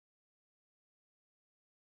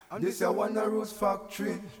And this a one a Roots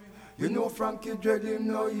Factory. You know Frankie Dread him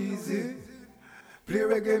no easy. Play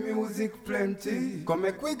reggae music plenty. Come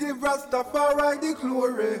make we give Rastafari the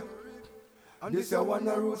glory. And this a one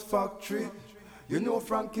a Roots Factory. You know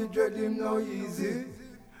Frankie Dread him no easy.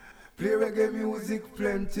 Play reggae music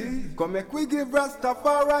plenty. Come make we give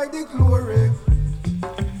Rastafari the glory.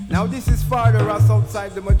 Now this is farther us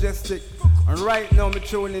outside the Majestic. And right now me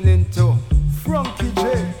tuning into Frankie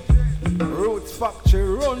J. Roots Factory,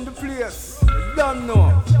 run the place. You don't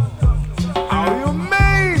know. How you mean?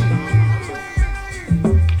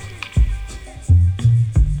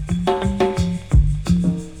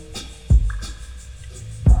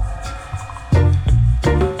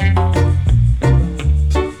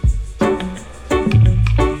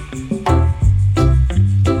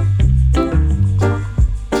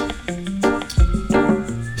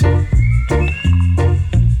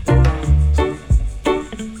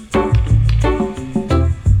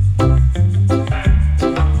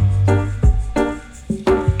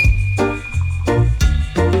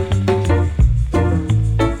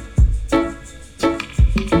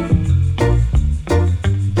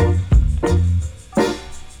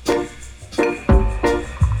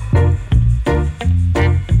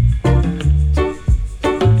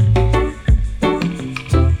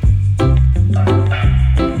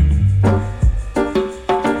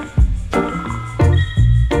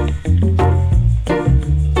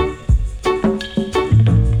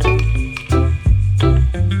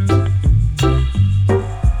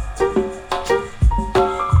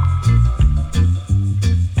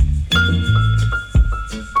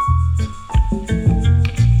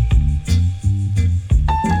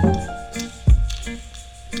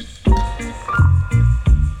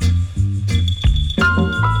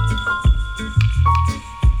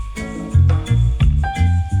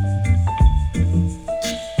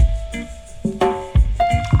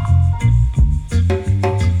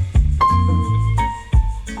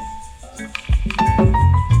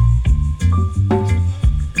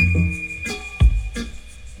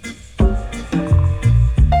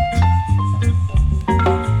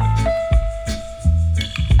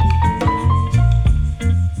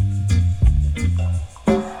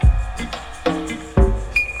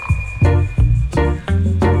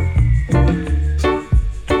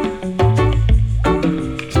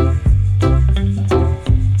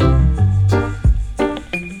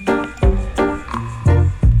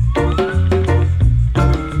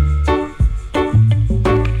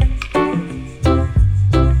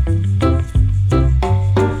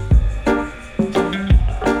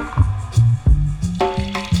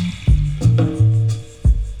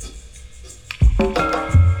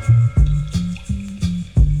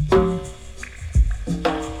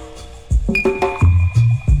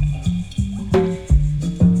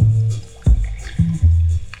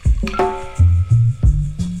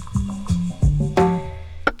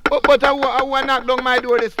 But I want to knock down my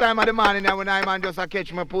door this time of the morning and when I man just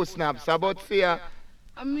catch my post snaps. About see ya.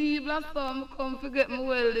 And me blast some come to get my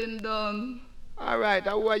welding done. Alright,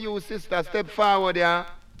 how are you, sister? Step forward, yeah.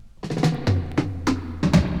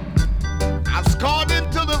 I've scored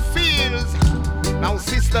into the fields. Now,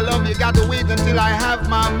 sister love, you got to wait until I have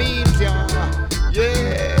my meals, yeah.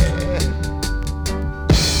 Yeah.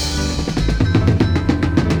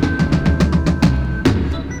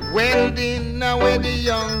 Welding, now where the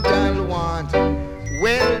young girl want.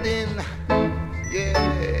 Welding,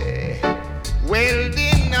 yeah.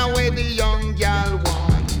 Welding, now where the young girl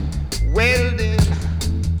want. Welding.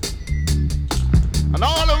 And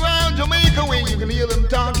all around Jamaica when you can hear them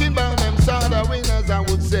talking about them soldering, as I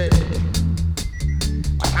would say.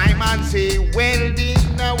 I man say welding,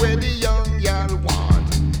 now where the young girl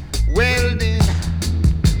want. Welding.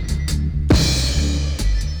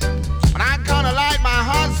 And I kinda like my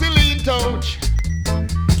Vaseline touch.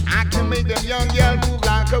 I can make them young girl move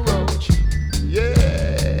like a roach.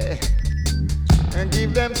 Yeah. And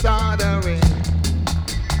give them soldering.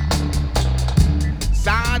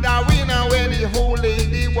 Soldering where the whole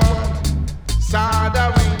lady want.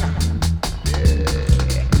 Soldering. Yeah.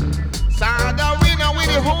 Soldering where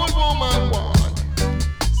the whole woman want.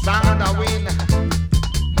 Soldering.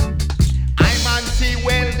 I man see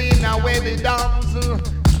welding where the damsel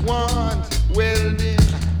want. Welding.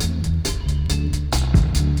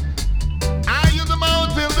 Are you the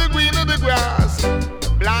mountain, the green of the grass? The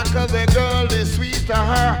blacker the girl, the sweeter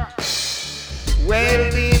her.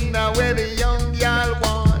 Welding, now where the young girl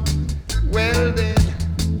want. Welding.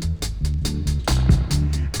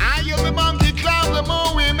 Are you the monkey clown, the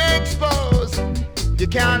more we expose? You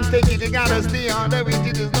can't take it, you gotta stay on the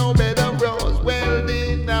it, there's no better rose.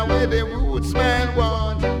 Welding, now where the roots man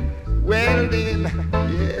want. Welding,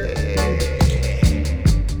 yeah.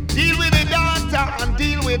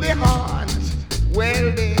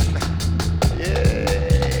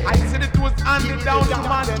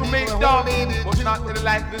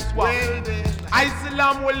 Well then.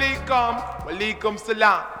 Assalamu alaikum. Walaikum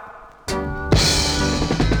salam.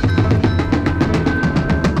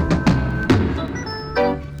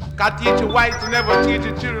 Can't teach you white, you never teach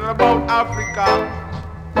your children about Africa.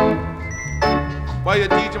 But you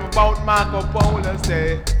teach them about Marco Polo,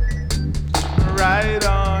 say, ride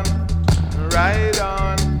on, ride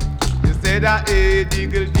on. You say that hey,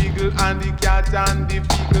 diggle, diggle, and the cat and the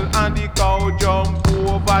beagle and the cow jump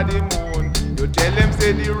over the moon. You tell them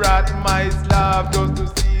say the rat mice laugh just to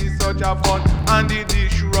see such a fun, and the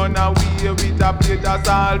dish run away with a plate of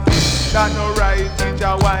saltfish. That no right,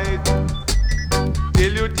 teacher white.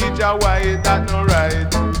 Tell you teacher white, that no right.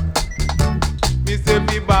 Me say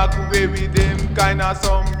be back away with them kinda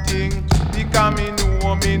something, because me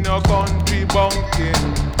know me no country bunking.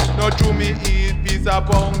 No true me eat piece of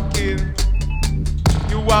pumpkin.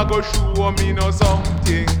 You a go show me no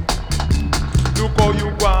something. Look how you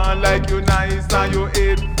go on like you nice and your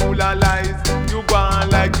head full of lies. You go on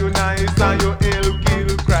like you nice and your hell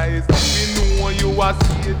kill Christ. Me know you a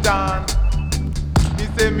Satan. Me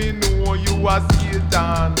say me know you a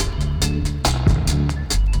Satan.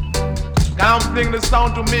 Can't fling the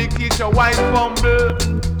sound to make each a white fumble.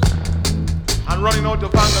 And running out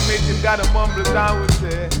of anger make him gotta mumble, I would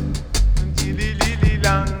say.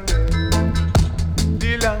 Dilly-lily-lang,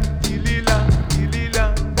 dilly-lang, dilly-lang,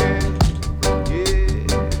 dilly-lang, yeah.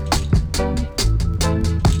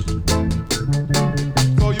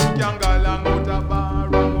 So you can go along out a bar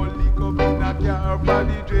and go lick up in a car. For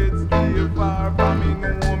the dreads stay far from me,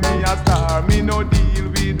 know me a star. Me no deal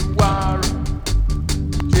with war.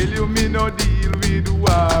 Tell you me no deal with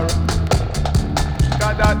war.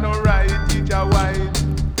 Cause that no right, teacher white.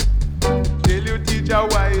 Tell you teacher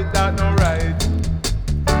white, that no right.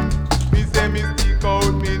 Me say me stick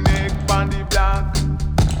out me neck on the black.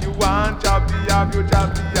 You want choppy up, you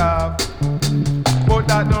choppy up. But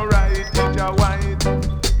that no right, teacher white.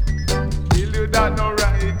 Tell you that no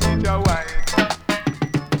right, teacher white.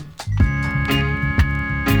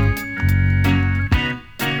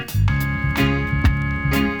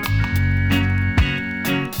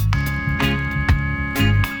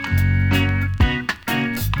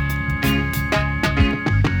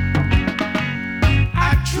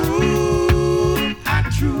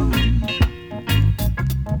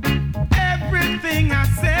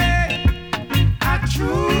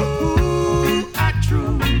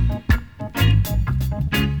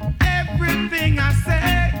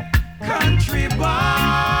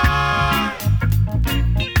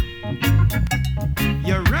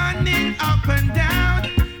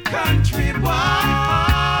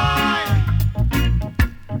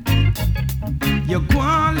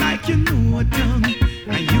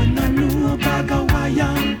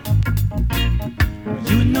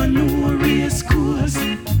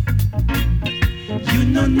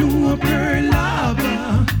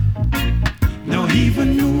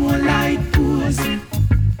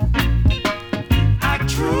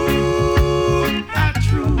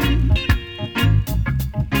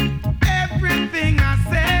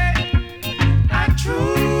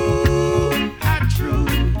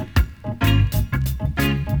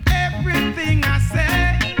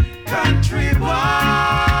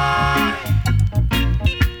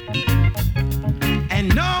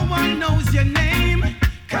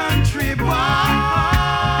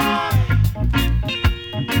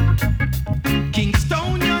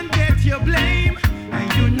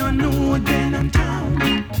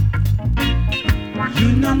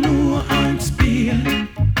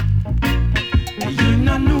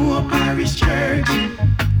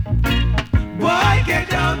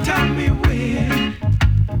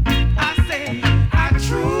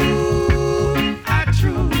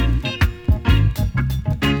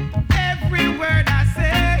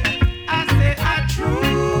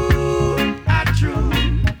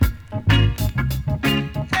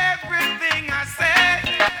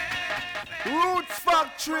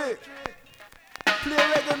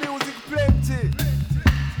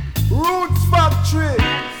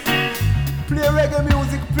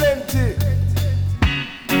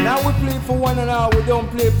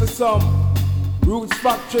 Roots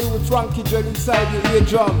Factory with Frankie Dread inside your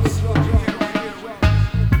eardrums.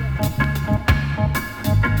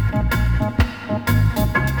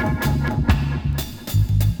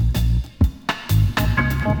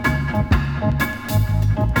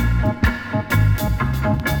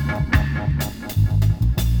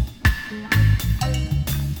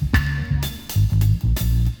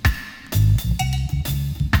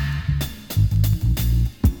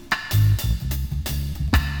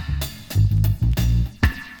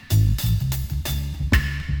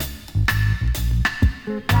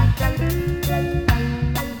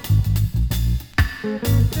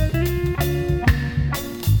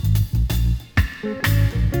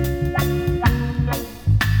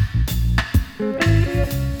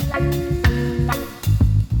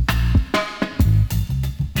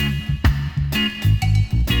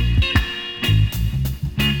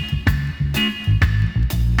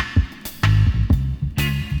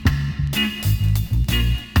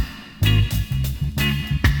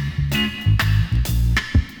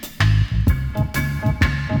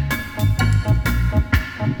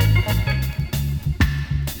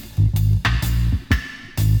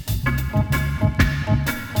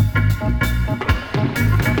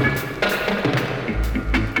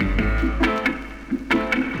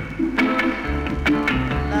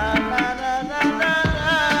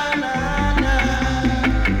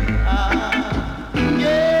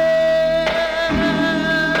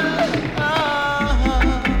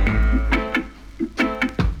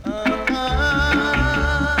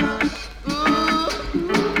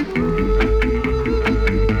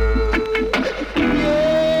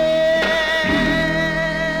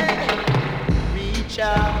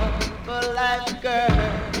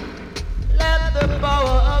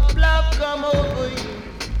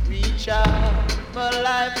 reach out for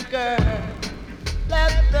life, girl.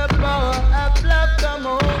 Let the power of love come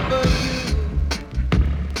over you.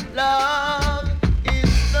 Love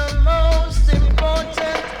is the most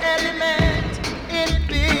important element in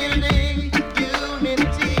building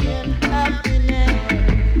unity and happiness.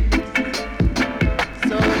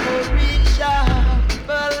 So reach out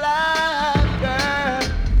for life, girl.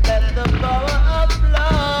 Let the power of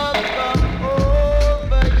love come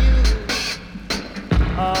over you.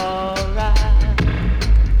 Alright.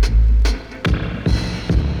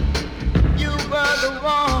 You were the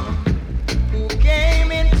one who came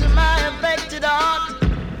into my affected heart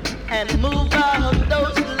and moved out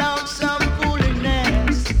those lonesome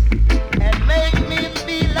foolishness and make me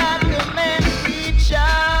feel like a man. Reach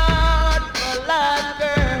out for life,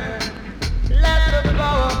 girl. Let the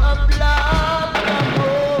power of love come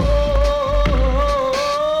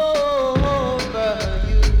over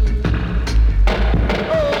you.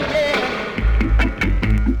 Oh yeah,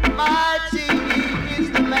 mighty is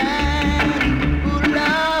the man who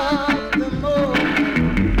loves the most.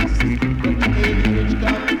 But the age which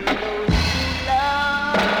comes to those who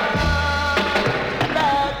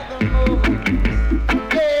love the most.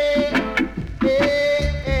 Yeah, yeah,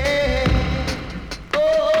 yeah. Oh,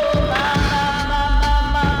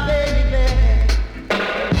 my baby.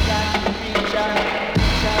 Got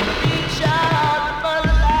to reach out for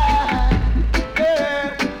life, girl.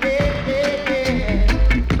 Yeah, yeah, yeah.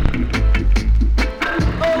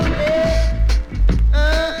 Oh, yeah.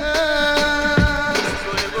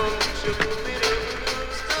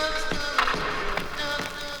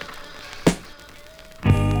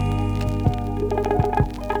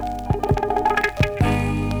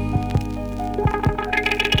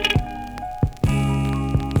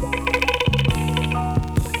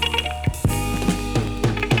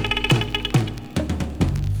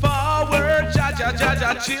 Forward, Jaja,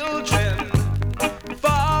 Jaja, children.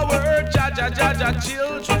 Forward, Jaja, Jaja,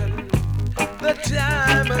 children. The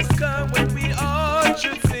time has come when we all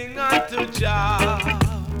should sing unto Jah.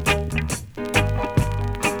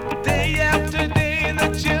 Day after day, the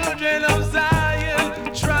children of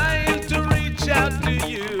Zion trying to reach out to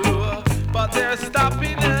you, but they're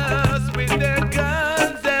stopping us with their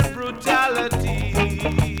guns and brutality.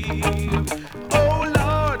 Oh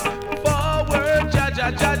Lord, forward,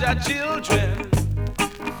 Jaja, Jaja, children.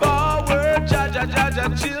 Forward, Jaja, Jaja,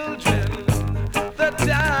 children. The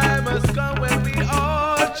time has come when we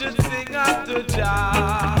all should sing unto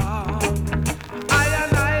Jah. I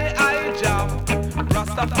and I jump,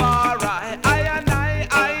 Rastafari. I and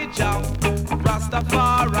I jump,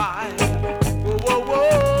 Rastafari. Whoa, whoa,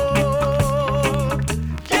 whoa.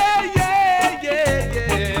 Yeah, yeah, yeah,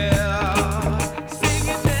 yeah. Sing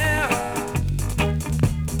it now.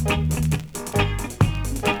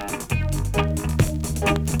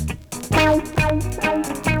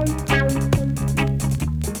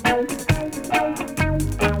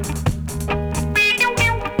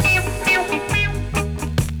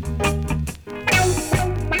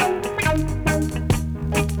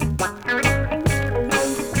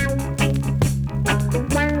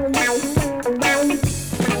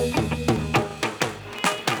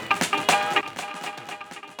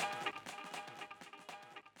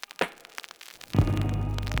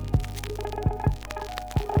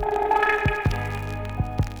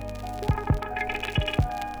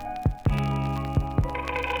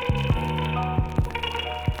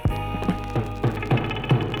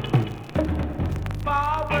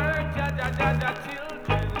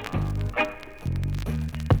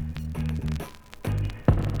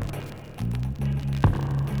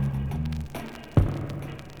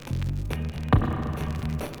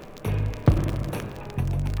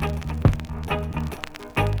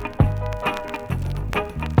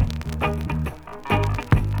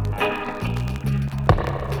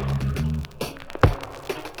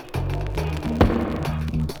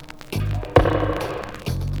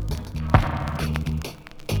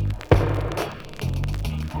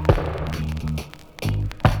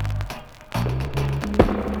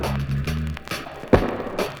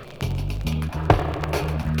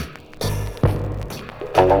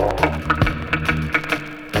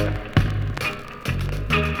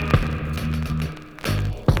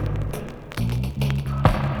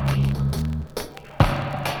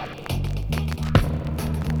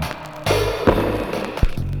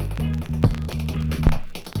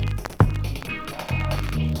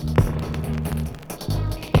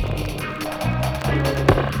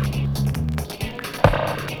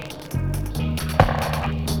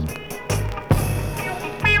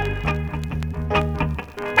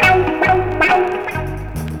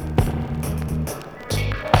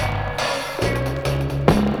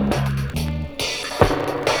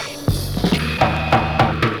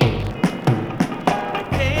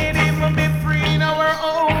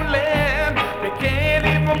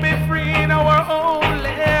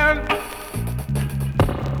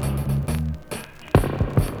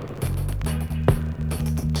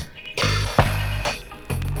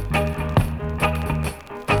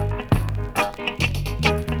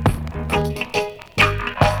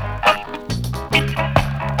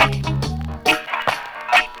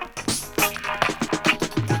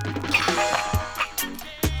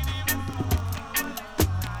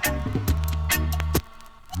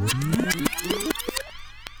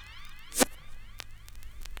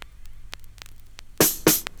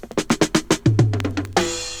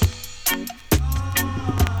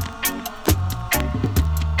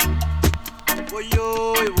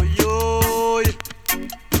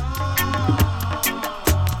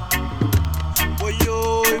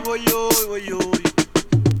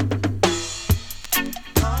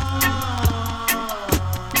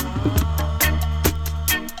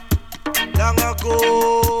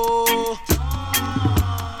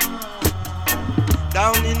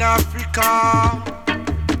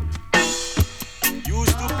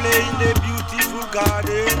 the beautiful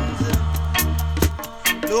gardens.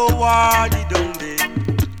 No war down there.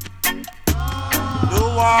 No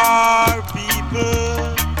war people.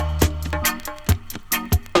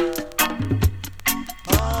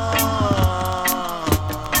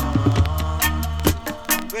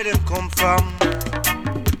 Where them come from?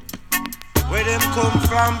 Where them come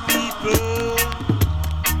from, people?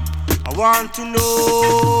 I want to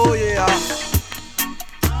know, yeah.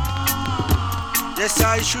 Yes,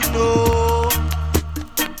 I should know.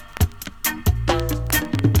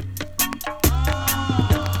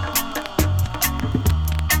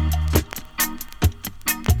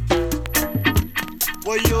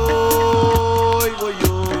 Woyo,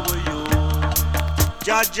 woyo, woyo.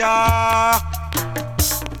 Jaja,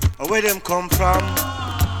 where them come from?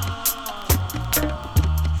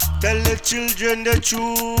 Tell the children the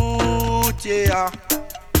truth, yeah.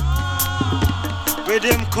 Where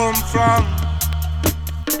them come from?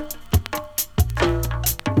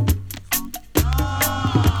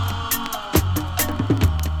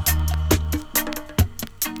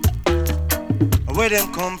 Where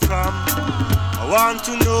them come from? I want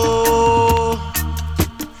to know.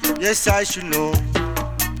 Yes, I should know.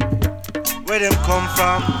 Where them come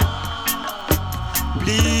from?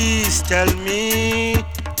 Please tell me.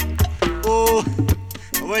 Oh,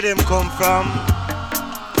 where them come from?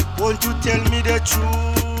 Won't you tell me the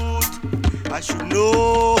truth? I should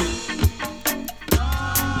know.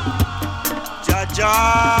 Jaja.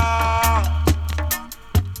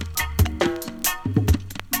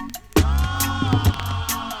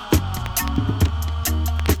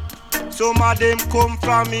 Some of them come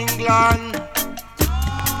from England.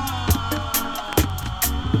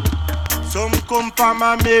 Some come from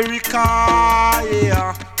America,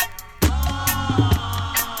 yeah.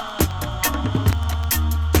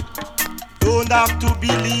 Don't have to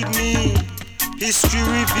believe me. History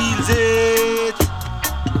reveals it.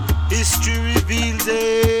 History reveals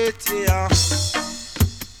it, yeah.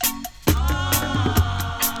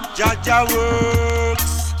 Jaja works.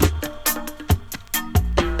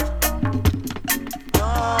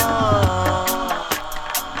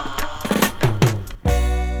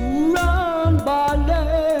 Run,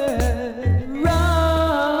 ballet,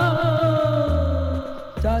 run,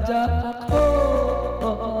 Jaja, oh.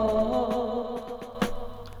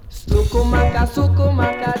 Sukumaka,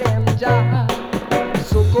 dem ja.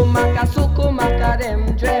 Sukumaka, dem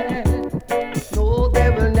dread. No, they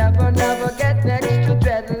will never get next to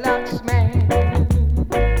dreadlocks, man.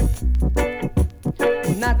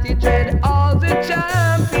 Natty dread, all the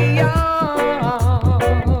champions.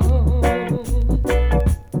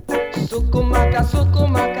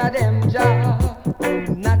 Sukumaka, dem ja.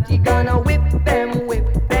 Natty gonna whip them with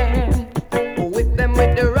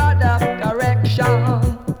the rod of correction.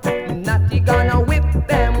 Natty gonna whip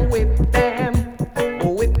them with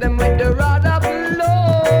the rod of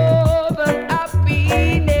love and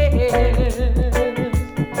happiness.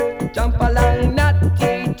 Jump along,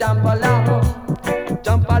 Natty, jump along,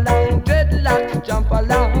 dreadlocks, jump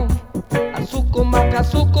along. A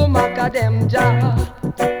sukumaka, dem ja.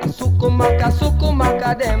 A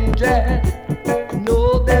sukumaka, dem dread. No,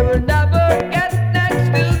 they will never get next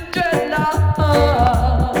to dreadlocks.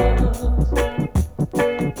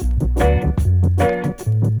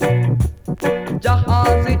 Jah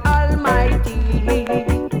the Almighty,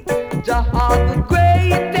 Jah the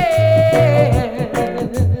greatest,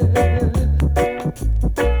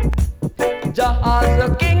 Jah the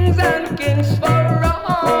kings and kings for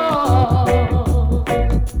all.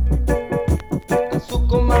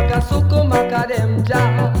 Sukumaka, dem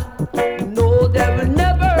Jah. No, they will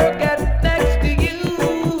never get next to you.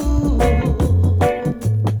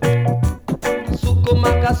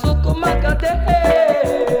 Sukumaka, dem.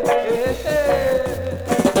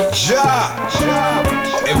 Jah,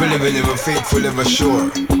 ever living, ever faithful, ever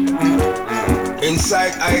sure.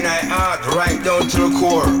 Inside I and I heart, right down to the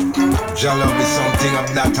core. Jah love is something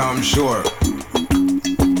of that I'm sure.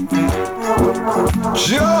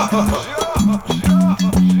 Jah,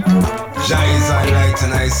 Jah is our light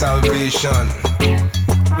and our salvation.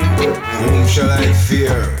 Whom shall I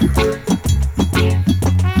fear?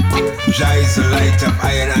 Jah is the light of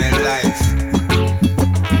I and I life.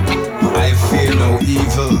 I fear no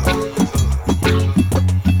evil.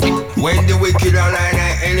 When the wicked and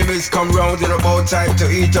I enemies come round in about time to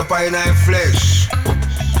eat up I and I flesh,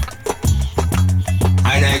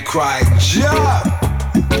 and I cried, Jah,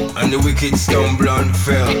 and the wicked stumbled and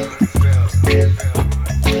fell.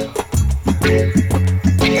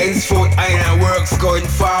 Henceforth I and I works going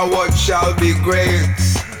forward shall be great.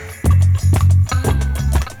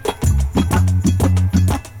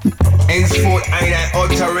 Henceforth I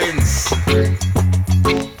utterance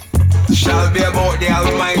shall be about the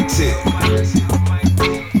Almighty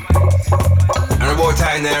and about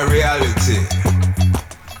I reality.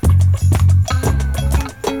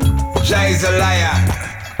 Jah is a lion,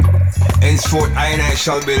 henceforth I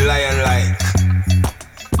shall be lion-like.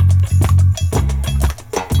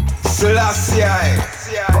 Selassie,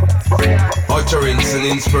 utterance and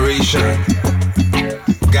inspiration,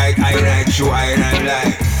 guide I through I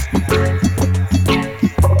life.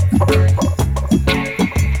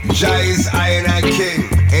 Jah is I king,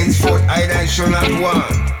 henceforth I shall not want.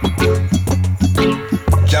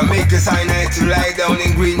 Jah make us I to lie down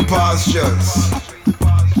in green pastures.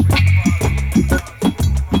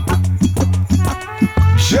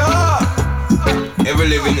 Jah, ever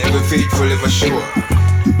living, ever faithful, ever sure.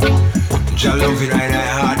 Jah loving I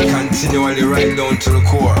heart continually right down to the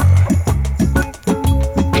core.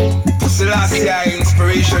 Selassie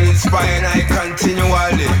inspiration inspiring I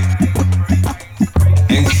continually.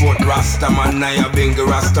 Henceforth Rastaman, I being the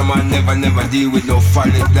Rastaman, never deal with no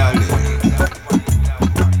folly dally.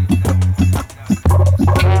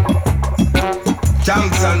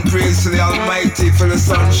 Thanks and praise to the Almighty for the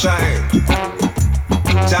sunshine.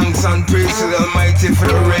 Thanks and praise to the Almighty for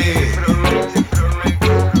the rain.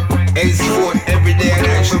 Henceforth every day and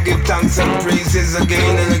I shall give thanks and praises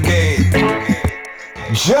again and again.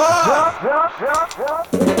 Jah!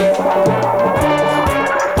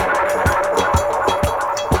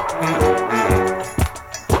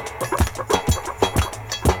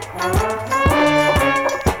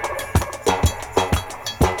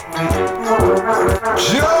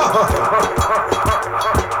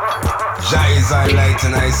 Jah is thy light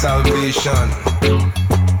and thy salvation.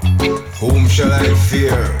 Whom shall I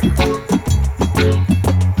fear?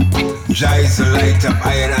 Jah is the light of I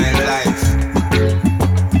and I life.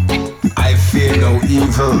 I fear no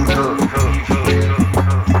evil.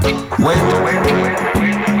 Wait.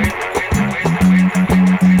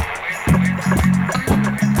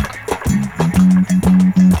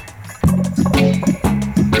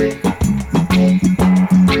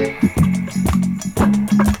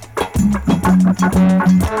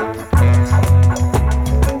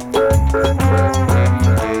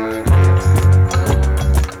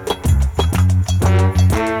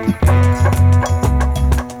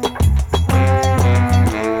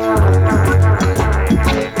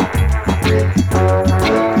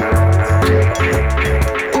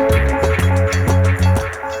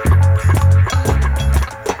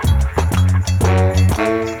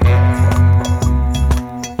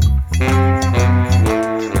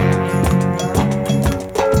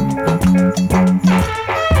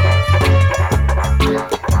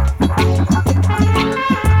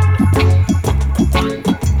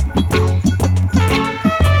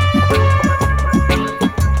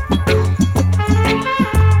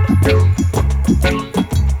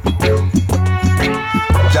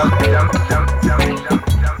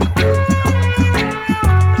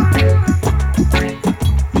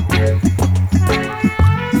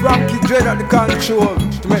 Control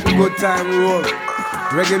to make the good time roll.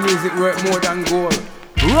 Reggae music worth more than gold.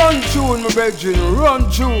 Run tune, my brethren,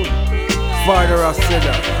 run tune. Father has said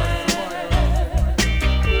that.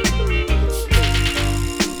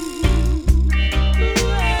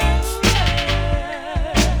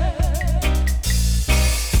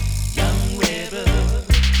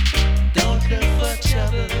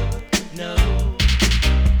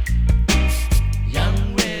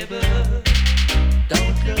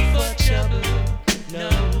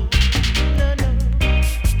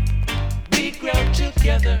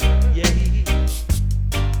 Together, yeah,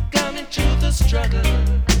 coming to the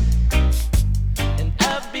struggle.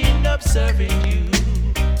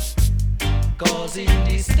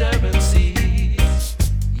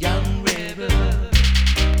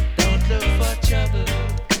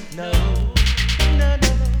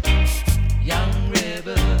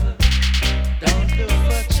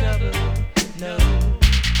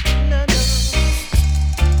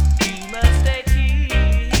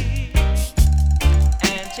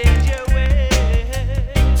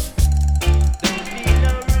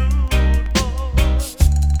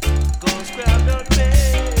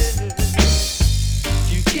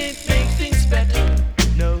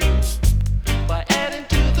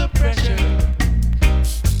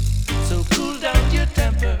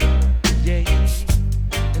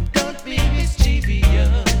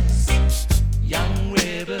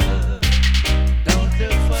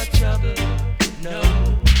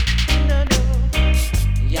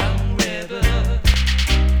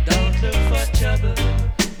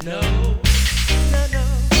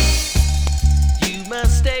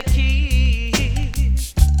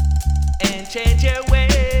 and change your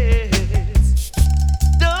ways.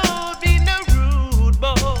 Don't be no rude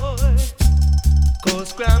boy,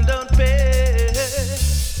 'cause crime don't pay.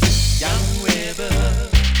 Young rebel,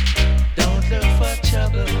 don't look for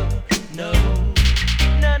trouble, no,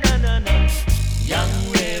 no, no, no, no. Young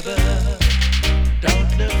rebel,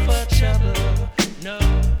 don't look for trouble,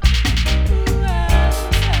 no.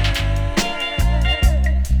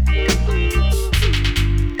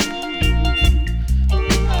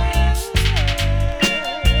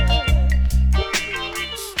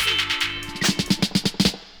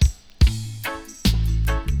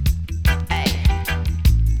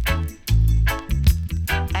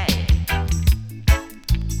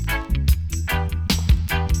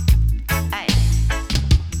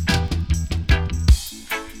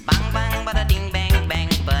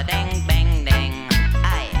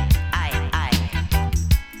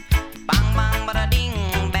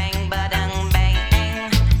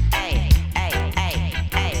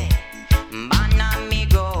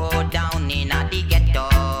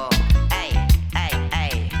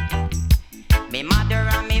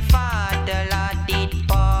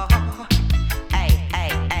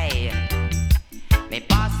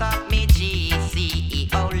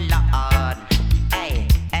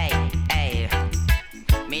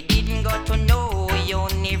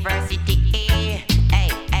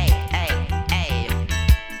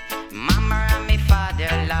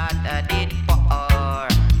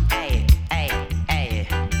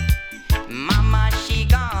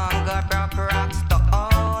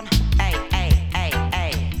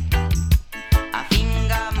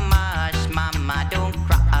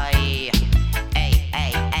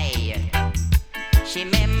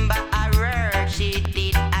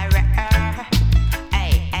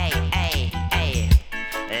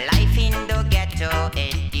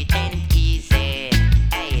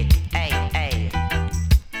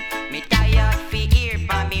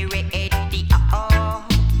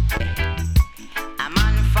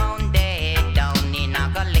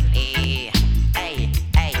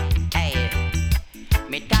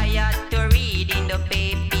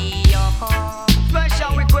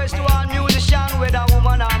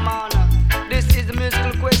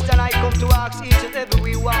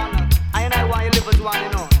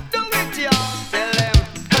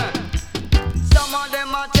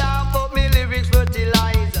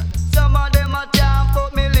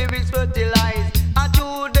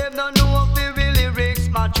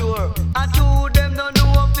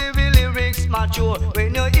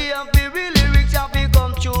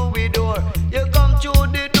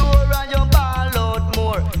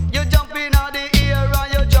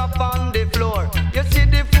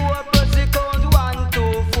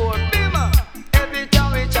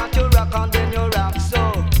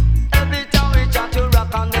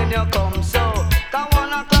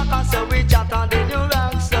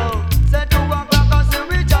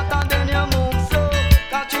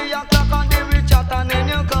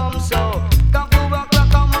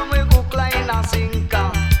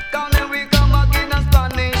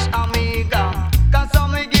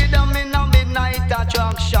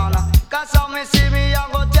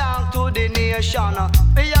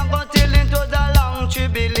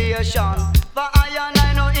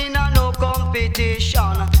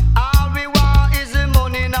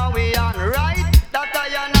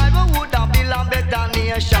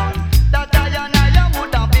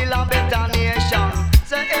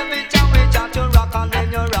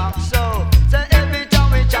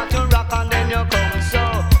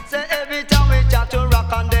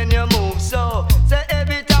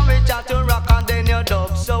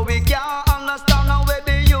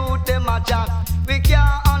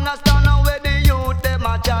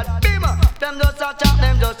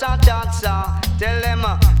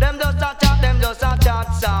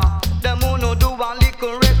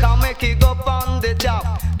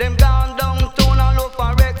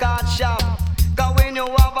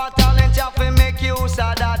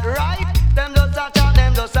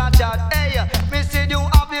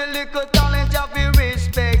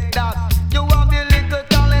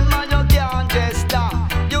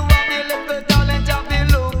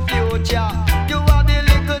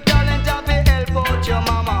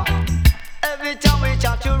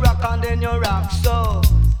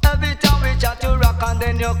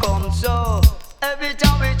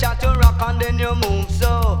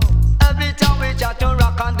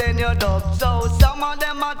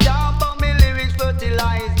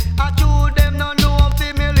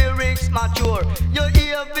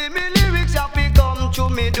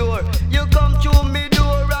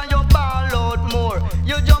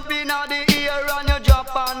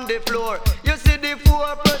 the floor. You see the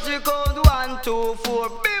four, press the code 1, 2, 4,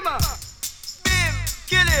 beamer.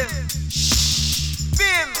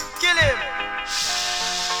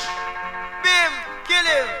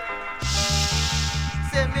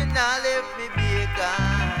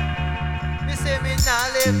 now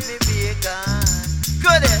left me bacon.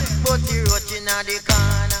 Good, but you roach in the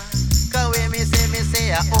corner. Cause when me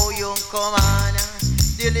say, oh, you come on.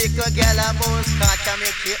 The little girl a boss catch and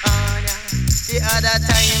make she on ya. The other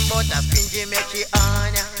time, but a stingy make she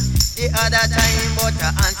on ya. The other time, but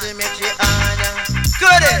a auntie make she on ya.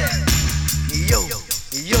 Good, yo,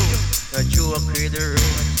 no joke with the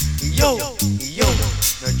road. Yo,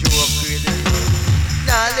 no joke with the road.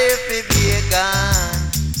 Now left me bacon.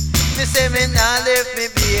 Me say me now left me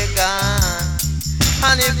bacon.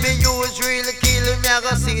 And if me use real kill me, I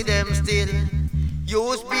go see them still.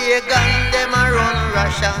 Use bacon, them a run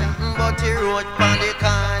Russian, but he roach pon the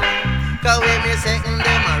corner. Cause when me say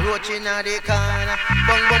them a roach inna the corner.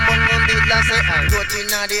 Bung bung bung bung, did I say a roach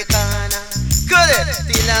inna the corner. Good,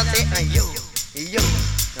 till I say yo,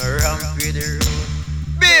 ramp with the road.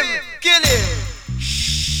 Bim, kill him.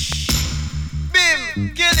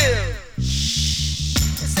 Bim, kill him.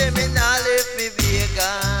 Say me nah left me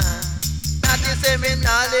bacon. Natty say me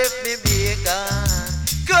nah left me bacon.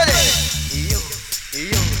 Good,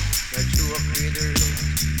 no joke with the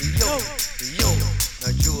road. No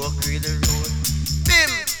joke with the road.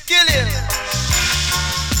 Bim, kill him.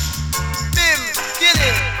 Bim, kill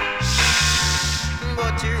him.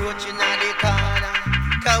 But you roach inna the corner.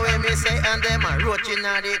 Cause when me say and them a roach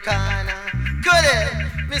inna the corner. Good,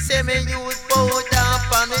 me say me use powder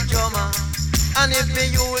on the drummer. And if me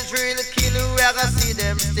use real kill, we a go see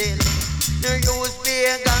them still. You use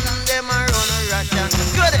bacon, them a run Russian.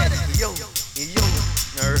 Good, yo,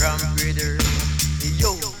 no ramp with the road.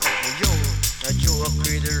 No joke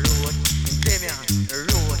with the road. Them ya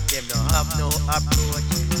road, them no have no approach.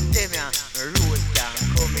 Them ya road can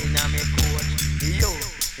come in a me coach. Yo,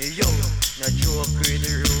 no joke with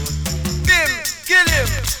the road. Bim, kill him.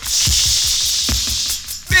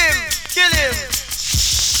 Bim, kill him.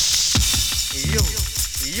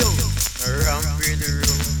 Yo, ramp with the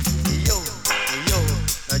road. Yo,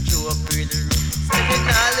 no joke with the road. Say me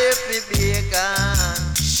nah left me bacon.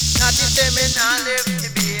 Natty say me nah left me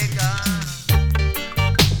bacon.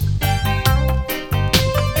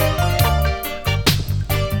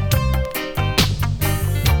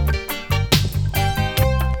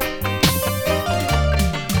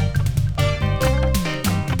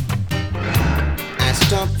 I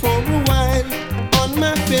stop for a while on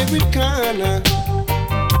my favorite corner.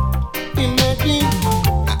 Imagine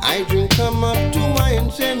I drink come up to wine,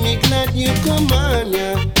 say me glad you come on,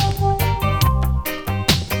 yeah.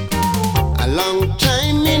 A long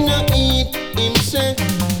time me no eat, him say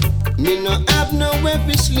me no have nowhere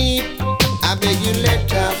to sleep. I beg you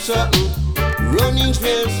let have something. Running's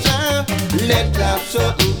well stop, let have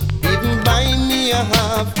something. Even buy me a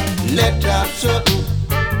half, let have something.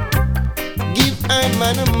 Give I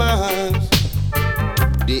man a mass.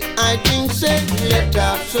 The I think say let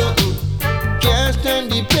have something. Can't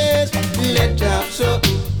stand the pace, let have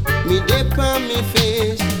something. Me dip on me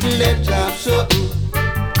face, let have something.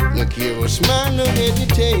 No care what smile, no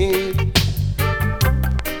hesitate.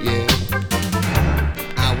 Yeah.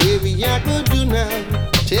 How way we a go do now?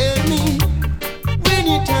 Tell me, when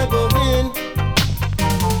it a go end?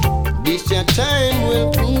 This your time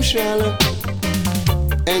will crucial,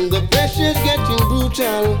 and the pressure's getting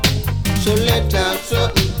brutal. So let have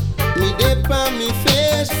something. Me dip on me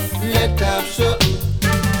face, let have something.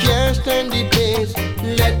 Can't stand the pace,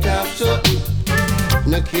 let have something.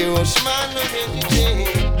 No care what smile, no hesitate.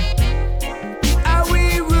 How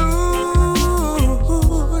we rule,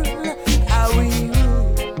 how we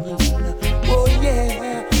rule, oh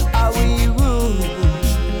yeah, how we rule,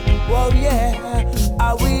 oh yeah,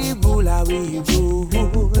 how we rule, how we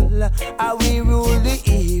rule, how we rule the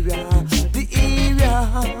area,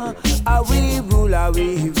 how we rule, how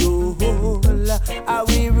we rule, how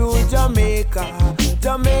we rule Jamaica,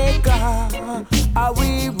 how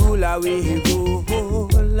we rule, how we rule,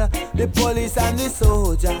 the police and the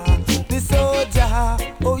soldier,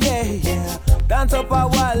 oh yeah, dance up a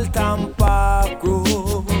Waltham Park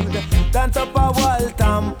Road, dance up a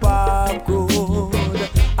Waltham Park Road,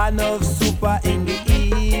 enough super in the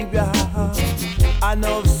area,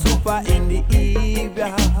 enough super in the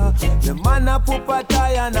area. The man a Pupa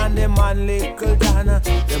Tayan and the man Little Dana,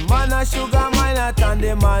 the man a Sugar Minot and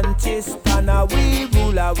the man Chistana. We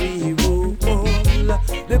rule,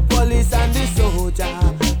 the police and the soldier,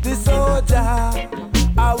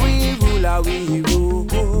 how we rule, how we rule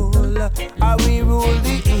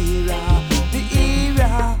the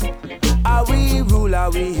era, how we rule, how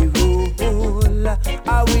we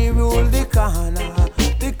rule the corner,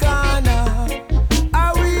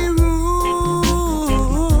 how we rule,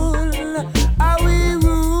 how we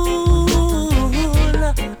rule,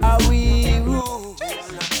 how we rule.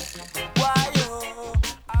 Why oh?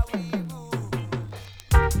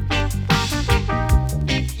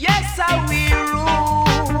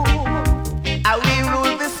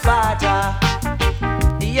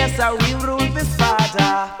 we rule this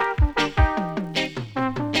father.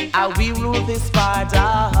 We rule this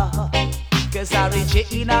father. Cause I reach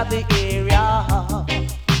in the area.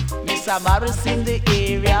 Mr. Morris in the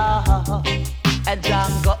area. And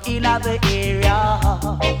Django in the area.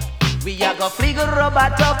 We are gonna fling a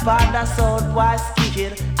robot up on the Southwest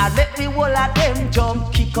kicking. And let the whole of them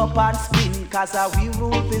jump, kick up and spin. Cause we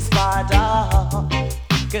rule this father.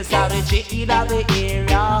 Cause I reach in the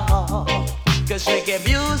area. Cause reggae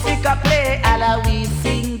music a play and we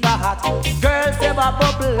sing that. Girls them a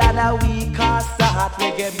bubble and we cast that.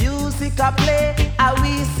 Reggae music a play and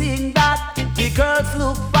we sing that. The girls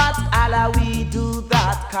look fat and we do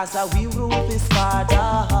that. Cause we rule this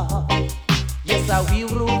father. Yes, we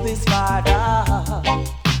rule this father.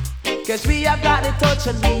 Cause we have got the touch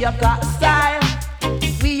and we have got the style.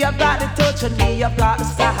 We have got the touch and we have got the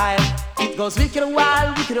style. It goes wicked and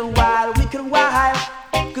wild, wicked and wild, wicked and wild.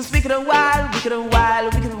 Cause wicked and wild, wicked and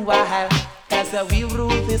wild, wicked and wild. Cause we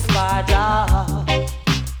rule this father.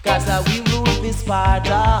 Cause we rule this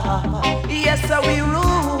father. Yes, we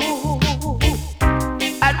rule.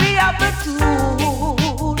 And we have the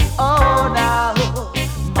tool. Oh, now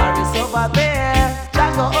Maris over there,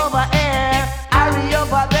 Django over here, Harry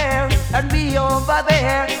over there, and me over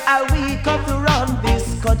there. And we come to run this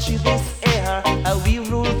country, this air. And we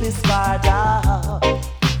rule this father.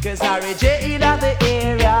 Cause Harry J in the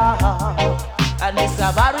area. And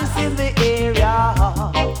Mr. Maris in the area.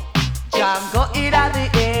 Django in the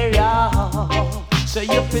area. So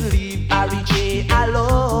you can leave Harry J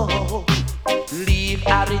alone. Leave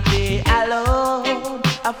Harry J alone.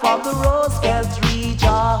 I'm from the Roosevelt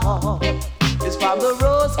region. It's from the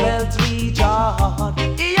Roosevelt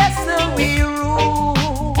region. Yes, sir, we rule.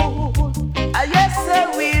 Yes, sir,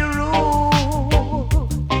 we rule.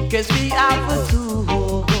 Cause we have the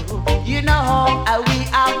tool. You know, we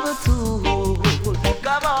have the tool.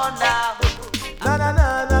 Come on now. Na na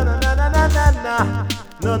na na na na na na na.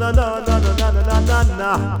 No no no no no no no no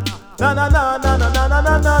no. Na na na na na na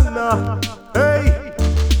na na na. Hey,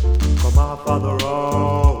 come off on the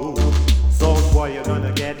road. Soul boy, you're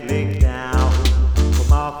gonna get licked down.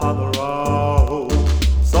 Come off on the road.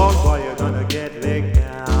 Soul boy, you're gonna get licked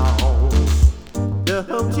down.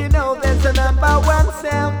 Don't you know there's a #1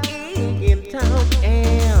 sound in town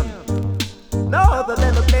and no other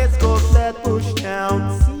than the place called that push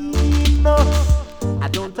down scene. No, I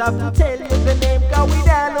don't have to tell you the name, cause we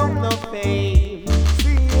don't know no fame.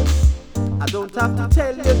 See, I don't have to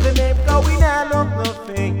tell you the name, cause we don't know no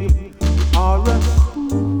fame. We are a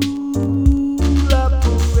cool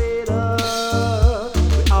operator.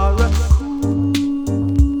 We are a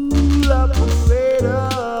cool operator.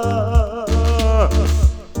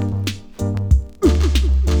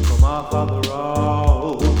 Come off on the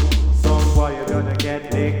road. Some boy, you're gonna get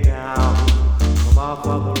licked down. Come off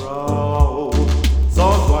on the road.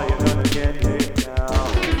 Some boy, you're gonna get licked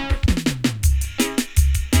down.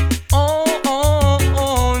 Oh, oh,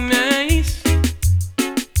 oh, nice.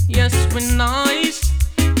 Yes, we're nice.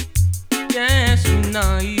 Yes, we're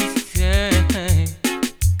nice. Yeah.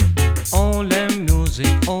 All them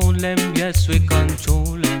music, all them, yes, we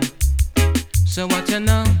control them. So what you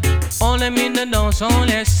know? All them in the dance, all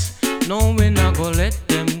yes. No, we not gonna let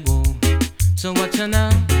them go. So what you know?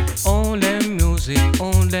 All them music,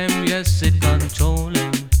 all them, yes, it control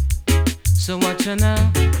them. So what you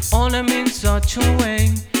know? All them in such a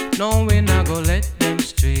way. No, we not gonna let them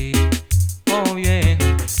stray. Oh yeah.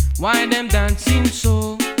 Why them dancing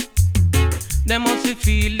so? They must be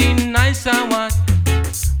feeling nice or what?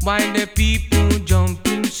 Why the people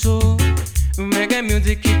jumping so? Reggae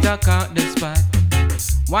music it a cut the spot.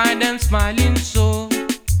 Why them smiling so?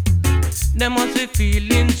 They must be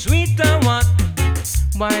feeling sweet or what?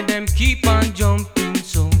 Why them keep on jumping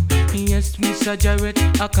so? Yes, Mr. Jarrett,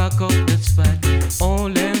 I cock up the spot. All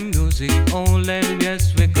them music, all them,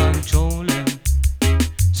 yes, we control them.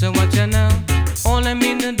 So what you know? All them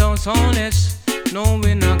in the dance, all this. No,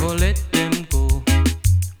 we not gonna let them go.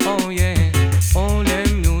 Oh yeah, all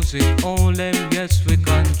them music, all them, yes, we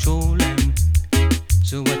control them.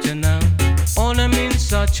 So what you know? All them in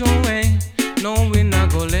such a way. No, we not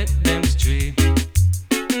gonna let them stray.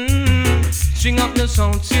 String up the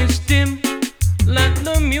sound system. Let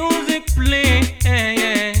the music play,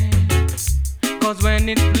 yeah. Cause when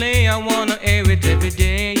it play, I wanna hear it every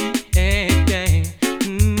day, yeah.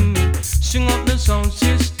 String up the sound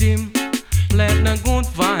system. Let the good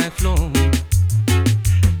vibe flow.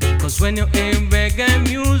 Cause when you hear reggae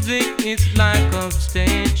music, it's like a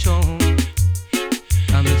stage show.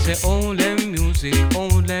 I will say all them music,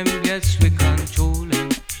 all them, yes, we control them.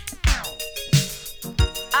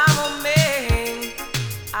 I'm a man,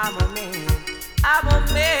 I'm a man, I'm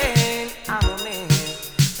a man.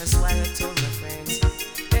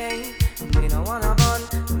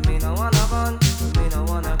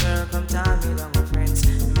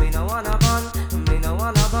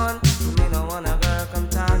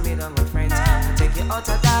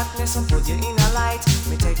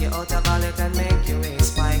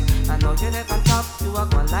 you there on top, you are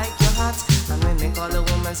gonna like your hat. And when me call a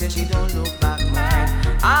woman, say she don't look back, my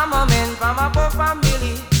friend. I'm a man from a poor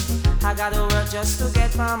family. I gotta work just to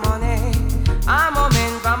get my money. I'm a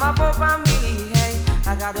man from a poor family. Hey,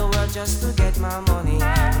 I gotta work just to get my money.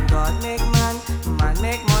 God make man, man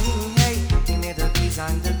make money. Hey, he made the bees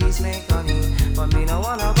and the bees make honey. But me no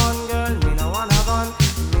wanna gun, girl, me no wanna gun.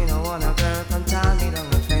 Me no wanna girl, come tell me down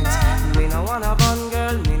my friends. Me no wanna gun,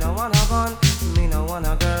 girl, me no wanna gun. Me no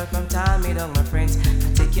wanna girl, come tell me down my friends.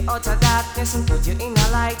 I take you out of darkness and put you in the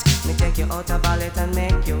light. Me take you out of ballet and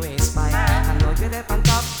make you waist by. I know you're there on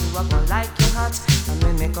top, you are gonna like your hat. And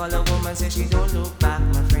when me call a woman, say she don't look back,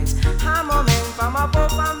 my friends. I'm a man from a poor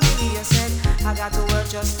family, I said. I got to work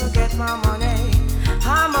just to get my money.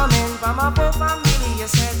 I'm a man from a poor family, I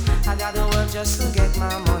said. I got to work just to get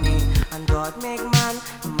my money. And God make man,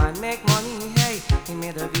 man make money. Hey, he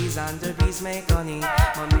made the bees and the bees make honey.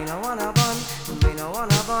 But me no wanna bun, me no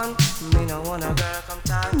wanna bun, me no wanna girl, come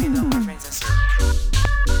tell me that my friends are so.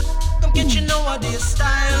 Come get you nowadays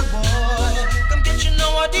style, boy. Come get you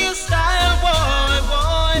nowadays style,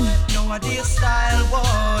 boy. Nowadays style,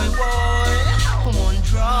 boy. One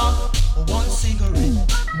drop, one cigarette,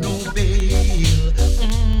 no bail.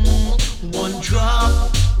 One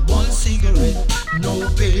drop, one cigarette, no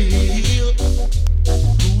bail.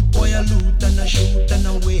 Rude boy a loot and a shoot and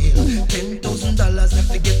a wail.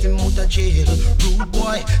 $10,000 to get him out of jail. Rude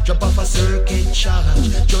boy drop off a circuit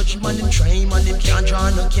charge. Judge man him try man him can't draw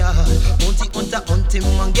no card. Bounty hunter hunt him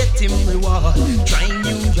and get him reward. Try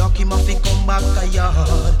New York him off he come back a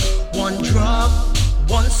yard. One drop,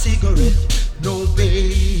 one cigarette, no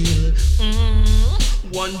bail.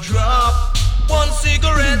 One drop, one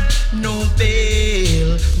cigarette, no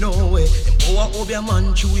bail, no way. Him go a obia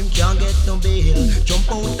man, chew him can't get no bail.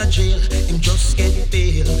 Jump out of jail, him just get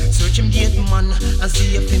bail. Search him gate man and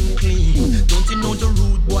see if him clean. Don't you know the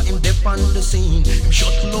rude boy, him dep on the scene. Him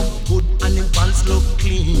shot look good and him pants look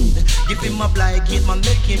clean. Give him a blind gate man,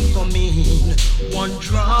 make him come in. One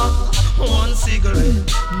drop, one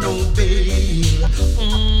cigarette, no bail.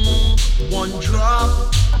 One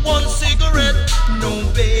drop, one cigarette, no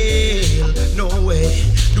bail, no way.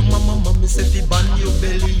 Do my mama me say fi ban your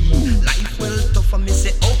belly. Life well tough and me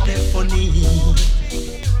say out there funny.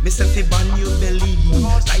 Me say fi ban your belly.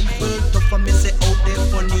 Life well tough and me say out there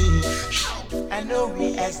funny. I know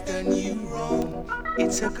we has done you wrong.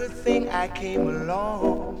 It's a good thing I came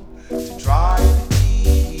along to dry the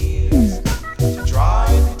tears, to dry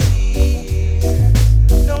the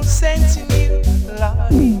tears. No sense in you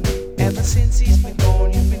lying. Ever since he's been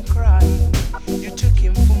gone, you've been crying. You took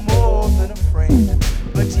him for more than a friend,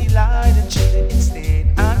 but he lied and cheated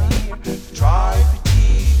instead. I'm here to dry the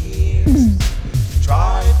tears, to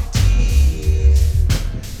dry the tears.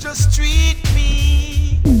 Just treat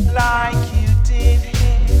me like you did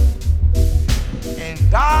him,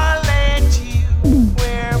 and I'll let you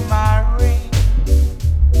wear my ring.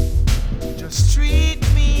 Just treat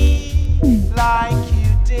me like you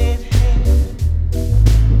did him,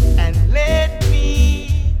 and let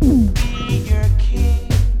me be your king.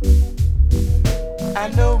 I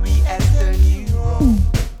know we has done you wrong.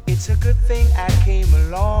 It's a good thing I came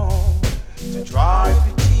along to dry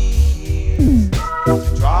the tears,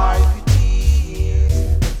 to dry the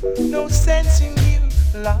tears. No sense in you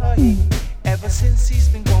lying. Ever since he's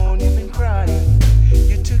been gone, you've been crying.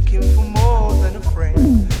 You took him for more than a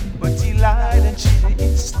friend, but he lied and cheated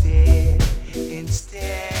instead.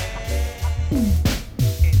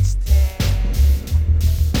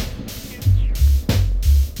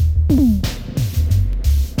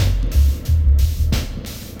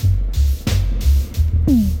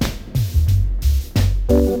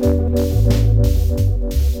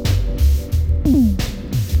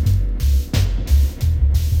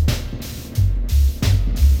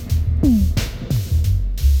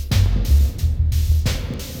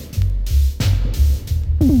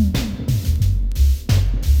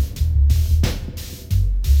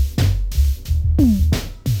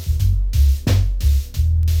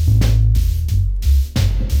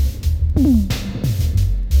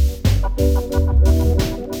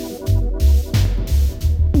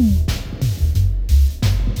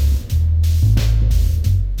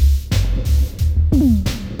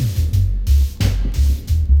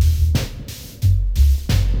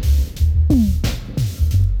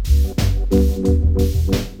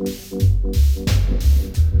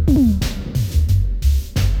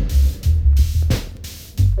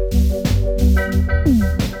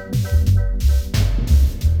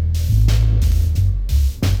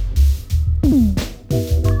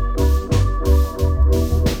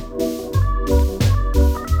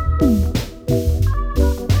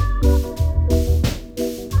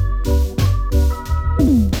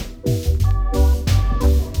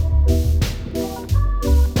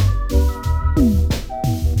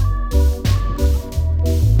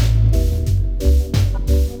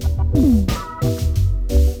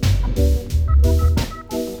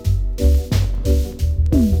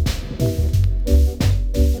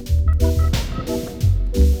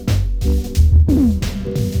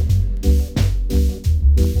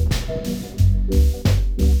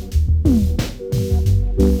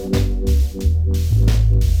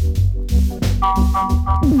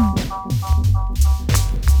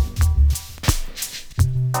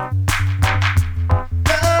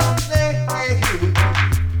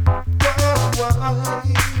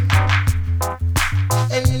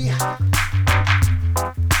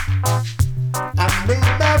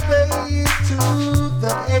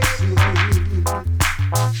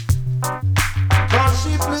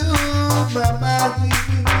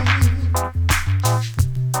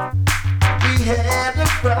 got a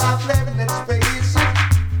problem, let's face it.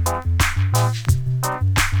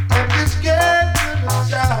 And this girl couldn't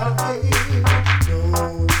solve it, no.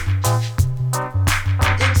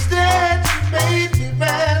 Instead, she made me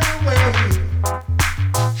run away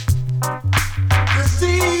to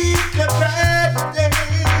seek a brighter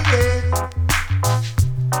day.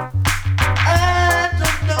 I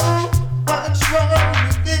don't know what's wrong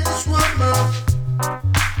with this woman.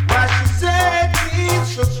 Why she said me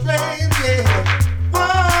so strange, yeah. Whoa,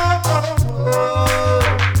 whoa, whoa.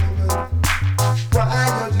 Why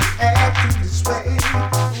are you acting this way?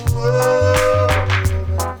 Whoa,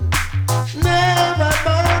 never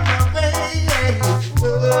on my way, yeah.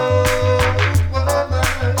 Whoa,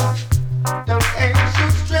 woman, don't act so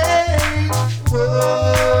strange.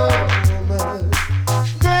 Whoa, woman,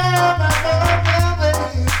 never on my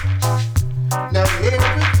way. Now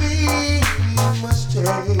everything must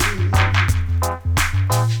change.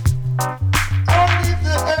 Only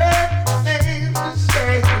the earth remains the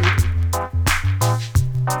same.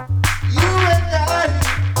 You and I,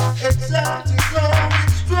 it's something going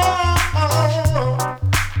strong.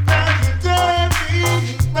 Now you turn me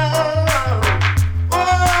wrong. Oh,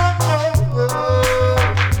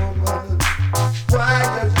 woman, why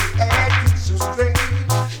are you acting so strange?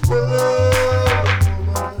 Whoa,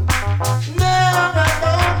 woman, now I'm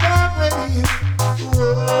on my way.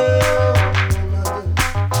 Whoa, woman,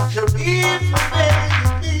 you're even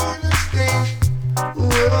making me mistake.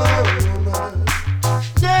 Whoa, woman,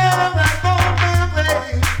 now I'm on my way.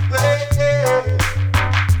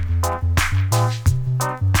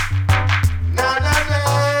 Na na na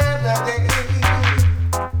na day.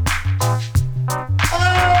 Oh,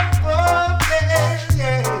 yeah,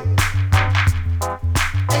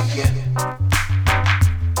 yeah, yeah.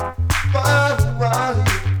 Why?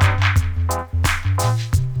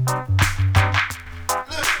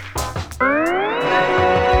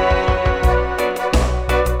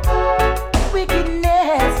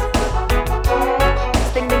 Wickedness.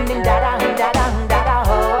 Ding ding ding da da da da da da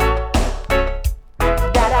ho.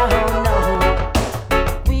 Da da ho no.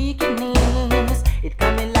 Wickedness. It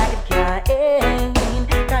coming like it can't.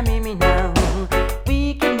 Come in me now.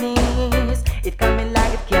 Wickedness. It coming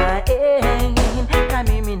like it can't. Come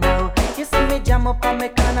in me now. You see me jam up on me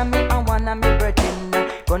corner, me and one of me virgin.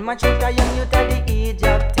 Gunman shoot a young youth at the age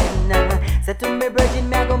of 10. Said to me virgin,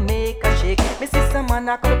 me I go make a shake. Me see some man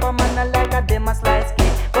a cut up a man a like a dem a slice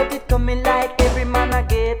cake. But it coming like every man a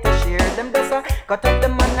get a share. Them just a cut up the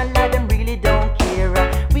man a like them really don't care.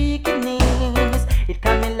 Wickedness, it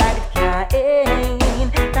coming like it can't.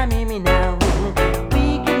 Come hear me now.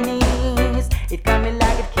 Wickedness, it coming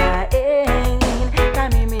like it can't.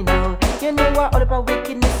 Come hear me now. You know what all about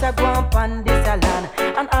wickedness I go on this a land.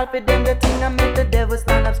 And all for them the thing I make the devil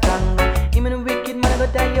stand up strong. Even the wicked man go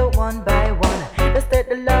die you one by one. Just take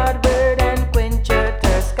the Lord word and quench your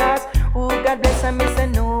thirst. Cause who God bless and miss a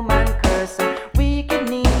no man curse.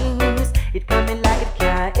 Wickedness, it coming like it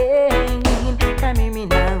can't. Come hear me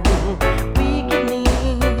now.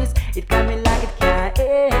 Wickedness, it coming like it can't.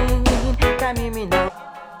 Come hear me now.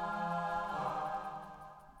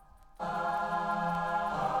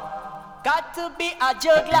 Got to be a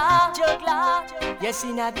juggler. Yes,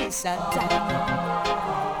 in a this and that.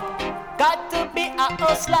 Got to be a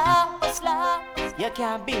hustler. You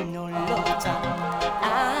can't be no loser.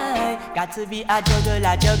 I got to be a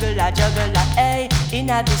juggler. Hey, in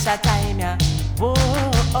a this a time, yeah. Whoa,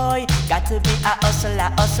 oi, got to be a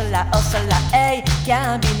hustler. Hey,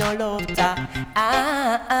 can't be no loser.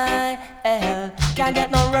 Can't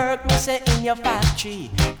get no work, me say in your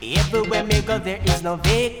factory. Everywhere me go, there is no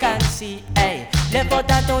vacancy. Hey, live out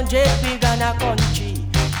that 100 big on a country.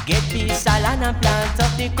 Get peace, land and plant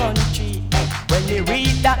of the country. Hey, when me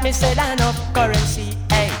read that, me say land of currency.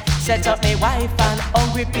 Hey, set up me wife and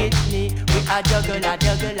hungry pitney. We a juggler.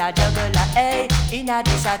 Hey, in a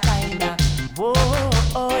this a time now. Whoa,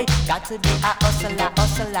 oi, got to be a hustler.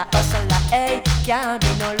 Hey, can't be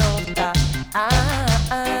no loser.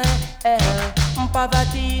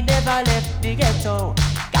 Poverty never left the ghetto.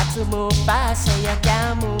 Got to move fast so you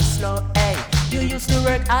can't move slow. Hey, you used to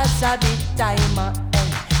work as a big timer. Hey,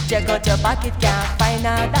 check out your pocket, can't find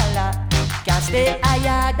a dollar. Can't stay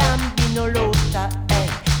higher than be no loser. Hey,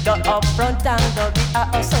 go up front and go be a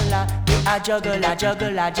hustler. Be a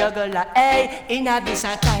juggler. Hey, in a this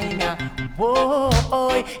a time now. Whoa,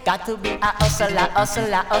 oi, got to be a hustler.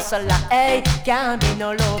 Hey, can't be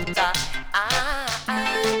no loser.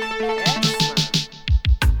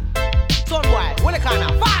 Son boy, what a kind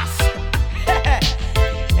of fast.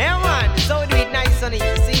 Yeah man, this how we do it nice and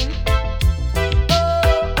easy, see?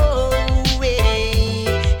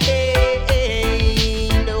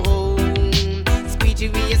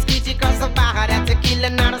 Squeegee, we a squeegee, cause so bad that to kill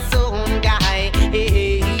another soon guy.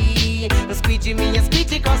 Hey, squeegee, me a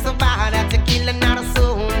squeegee, cause so bad that to kill another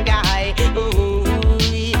soon guy. Ooh,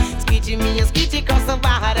 squeegee, me a squeegee, cause so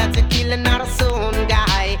bad that to kill another soon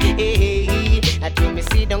guy. Hey, I do me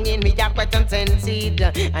see down in me yard quite contented.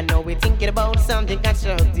 I know we're thinking about something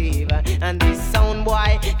constructive, and this sound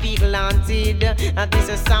boy feel haunted. And this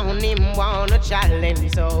is sound him wanna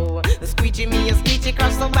challenge. So squeegee me a squeegee,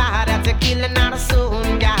 cause so bad that to kill another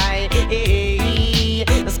soon guy. Hey,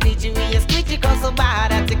 squeegee me a squeegee, cause so bad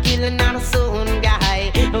that to kill another soon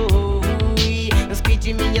guy. Oh,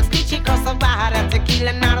 squeegee me a squeegee, cause so bad that to kill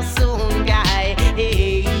another soon guy.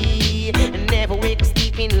 Hey, never wake up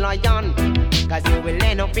sleeping lion, cause you will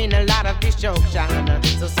end up in a lot of destruction.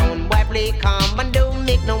 So sound boy play calm and don't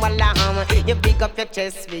make no alarm. You pick up your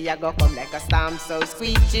chest, we a go come like a storm. So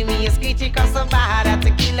squeegee me a squeegee, cause so bad that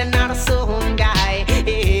to kill another soon guy.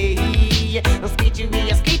 Hey, squeegee me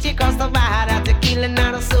a squeegee, cause so bad that to kill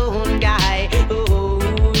another soon guy. Oh,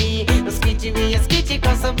 squeegee me a squeegee,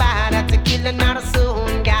 cause so bad that to kill another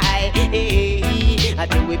soon guy. Hey, I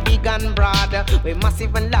do we big and broad, we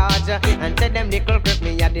massive and large, and tell them little grip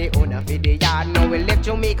me at the owner for the yard. Now we left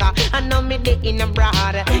Jamaica, and now me the in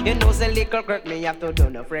abroad. You know the little grip me have to do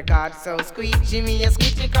no record. So squeegee me a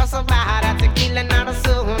squeegee, cause so bad that to kill another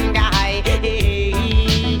soon guy.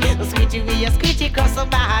 Hey, squeegee me a squeegee, cause so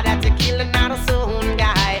bad that to kill another soon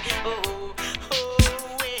guy. Oh,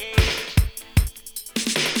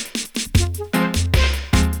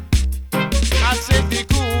 I said be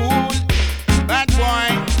cool, bad boy,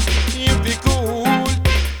 you be cool.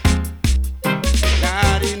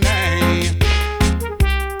 Naughty night.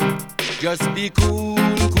 Just be cool,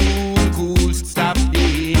 cool, cool. Stop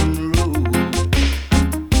being rude.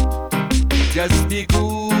 Just be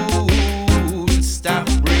cool. Stop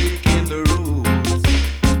breaking the rules.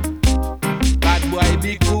 Bad boy,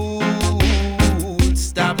 be cool.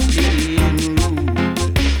 Stop being rude.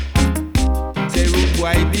 Say rude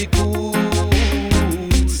boy, be cool.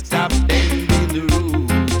 Stop bending the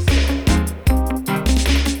rules.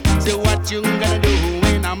 Say what you gonna do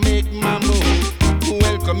when I make my move?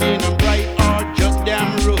 Welcome in a bright or just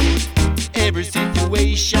damn rude. Every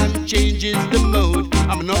situation changes the mood.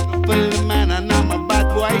 I'm an upper man and I'm a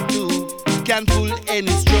bad boy too. Can pull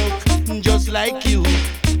any stroke just like you.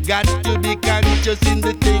 Got to be conscious in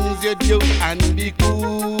the things you do and be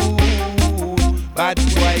cool. Bad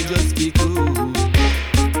boy, just be cool.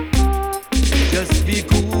 Just be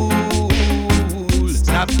cool.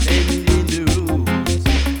 Stop bending the rules.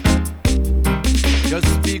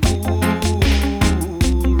 Just be cool.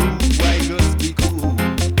 Why just be cool?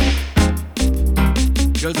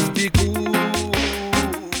 Just be cool.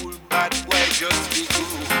 Bad boy, just be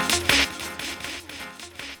cool.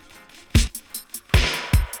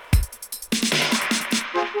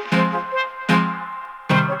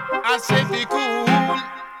 I said be cool.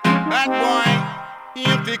 Bad boy,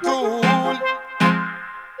 you be cool.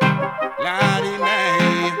 Lottie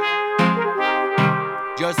night.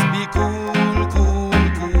 Just be cool, cool,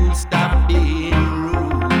 cool. Stop being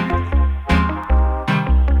rude.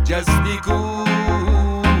 Just be cool.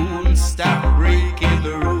 Stop breaking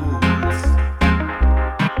the rules.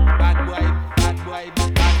 Bad boy, bad boy,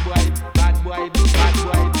 bad boy, bad boy, bad boy, bad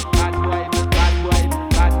boy, bad boy, bad boy,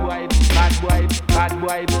 bad boy, bad boy, bad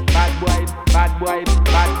boy, bad boy, bad boy,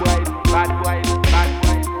 bad boy, bad boy, bad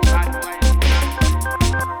boy.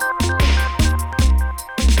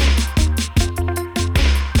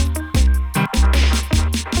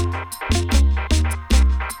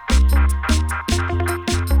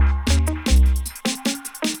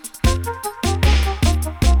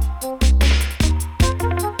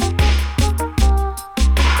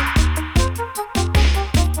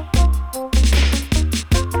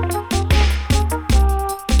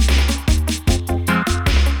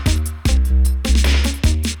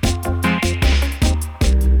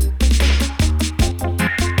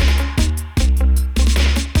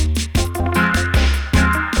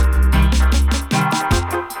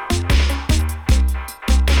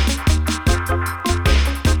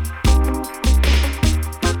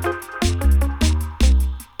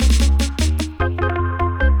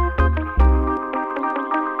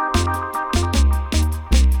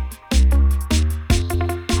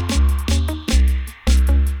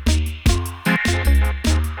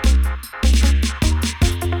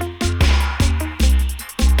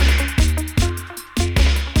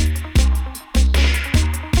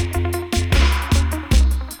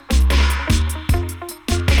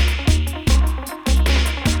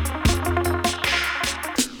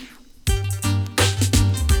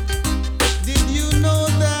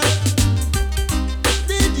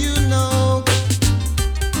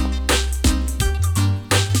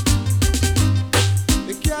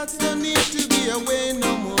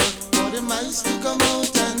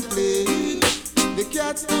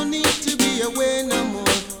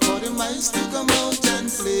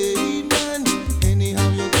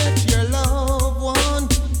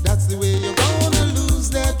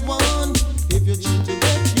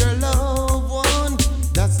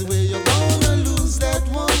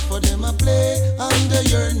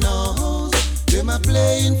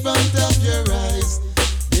 in front of your eyes.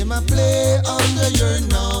 Them a play under your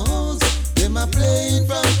nose. Them a play in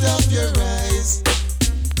front of your eyes.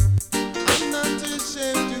 I'm not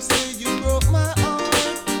ashamed to say you broke my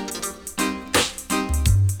heart,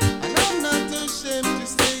 and I'm not ashamed to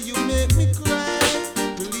say you make me cry.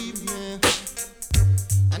 Believe me,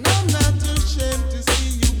 and I'm not ashamed to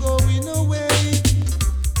see you going away.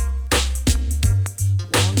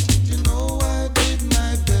 Want you to know I did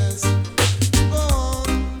my best. Go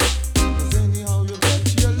on, 'cause anyhow you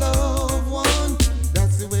get your loved one,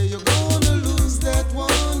 that's the way you're gonna lose that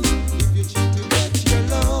one. If you cheat to get your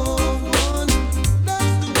loved one,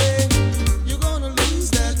 that's the way you're gonna lose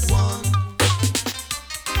that one.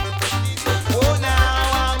 Oh, now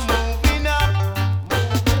I'm moving up.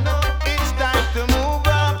 It's time to move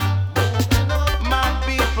up. My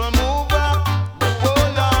people move up. Oh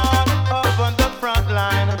Lord, up on the front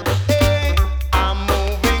line. Hey, I'm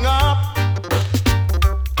moving up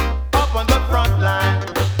on the front line.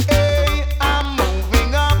 Hey, I'm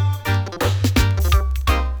moving up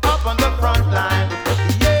on the front line.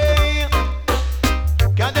 Yeah,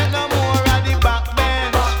 can't take no more at the back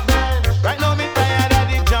bench. Right now me tired of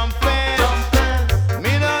the jump fence.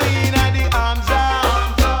 Me no in at the arms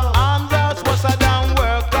out. Arms out, what's a down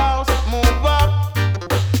workhouse? Move up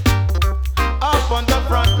on the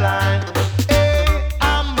front line. Hey,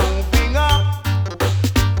 I'm moving up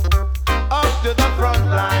to the front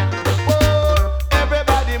line. Oh,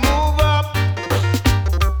 everybody move up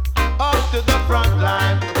to the front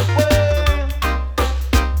line. Hey,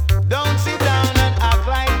 don't sit down and act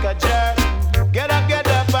like a jerk. Get up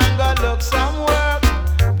and go look some work.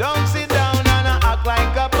 Don't sit down and act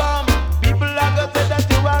like a bum. People are gonna say that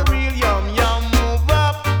you are real yum yum. Move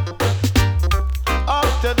up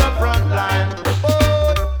to the front line.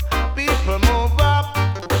 Oh, people move up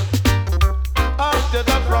to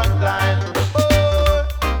the front line. Oh,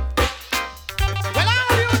 well,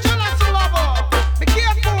 all you jealous lover, be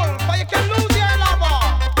careful, for you can lose your lover.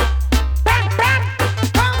 Bam, bam,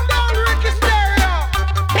 calm down, Ricky Stereo.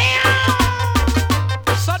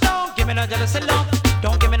 So don't give me no jealousy love.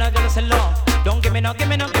 Don't give me no jealousy love. Don't give me no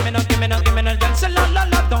jealousy love.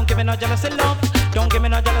 Don't give me no jealousy love. Don't give me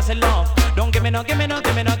no jealousy love. Don't give me no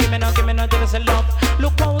jealousy love.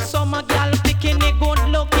 Look how some a gal picking it good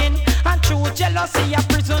looking, and true jealousy a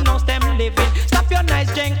prison house them living. Stop your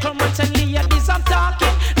nice gentlemen and ladies I'm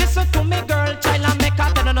talking. Listen to me girl child and make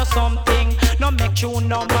her tell you something. No make you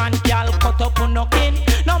no man gal cut up on no kin.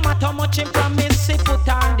 No matter how much him promise he put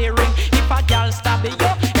on the ring. If a gal stab you,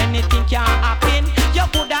 anything can happen. You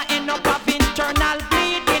coulda end up having internal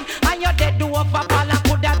bleeding, and your dead do over pal and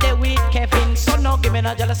coulda dead with Kevin. So no give me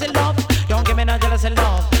no jealousy love. Don't give me no jealousy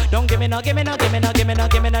love. Don't give me no jealousy love. Don't give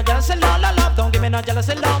me no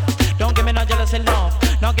jealousy love. Don't give me no jealousy love.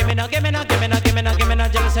 No give me no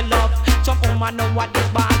jealousy love. Some woman know what is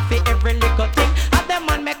bad for every little thing, and them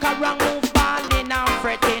man make a wrong move balling and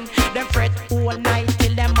fretting. Them fret all night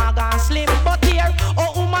till them a gone slim. But here,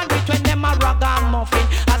 oh woman do it when them a ragamuffin.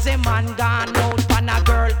 As a man gone out pan a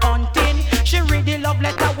girl hunting, she read the love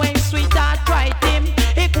letter when sweetheart write him.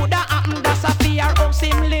 It coulda happened that's a fear house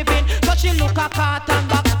him living. So she look a carton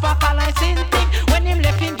box for collecting thing. When him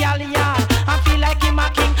left in gal yard and feel like him a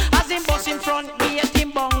king. As him bust in front gate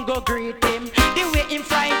him bongo greet him. The way him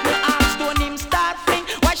frighten and stone him start fling.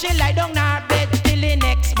 Why she lie down her bed till the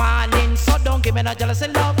next morning. So don't give me no jealousy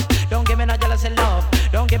love. Don't give me no jealousy love.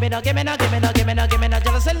 Don't give me no jealousy love. Don't give me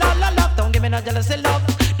no jealousy love.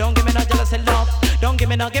 Don't give me no jealousy love. Don't give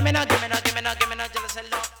me no jealousy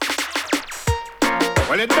love.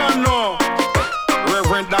 well, you don't know.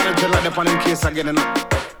 Reverend Donald tell like upon him case again, you know.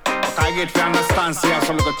 I get to understand, see,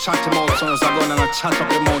 so I go chat him out, so I go and I chat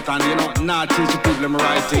up him out, and you know, not teach the people them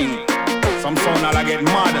right thing. Some sound all I get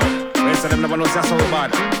mad. They say them never know that's so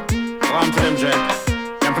bad. Come to them, Jay.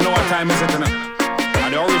 Them for know what time is it, you know.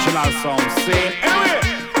 And the original song, say, anyway.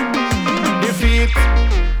 Defeat,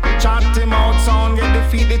 chat him out, sound, get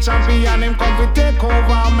defeat the champion, him come to take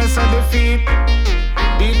over, me say defeat.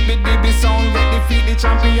 Dibby sound, get defeat the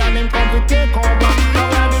champion, him come to take over. Now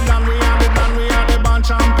we are the done, we are the band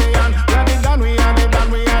champion. We are the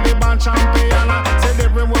done, we are the band champion. Said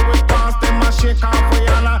everywhere we pass, them a shake off we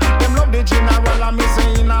honor. Them love the general, and me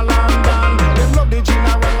say in a London. Them love the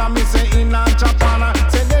general, and me say in a Japan.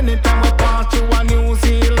 Said anytime we pass through a New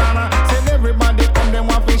Zealand. Said everybody come, them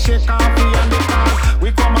want to shake off we and the can.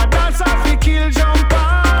 We come a dance off, we kill jump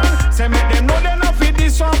on. Say make them know they not fit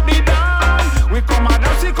this up the dance. We come a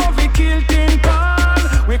dance, we come fi kill tin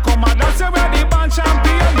pan. We come a dance, we are the band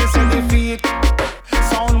champion. They say defeat.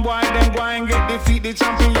 Sound boy, them go and get defeat the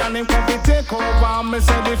champion. Them come fi take over, me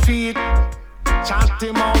say defeat. Chat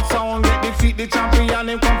him out, sound get defeat the champion.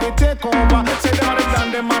 Them come take over. Say them are the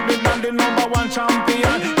done, them have been done, the number one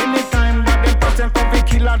champion. Anytime that them pass them coffee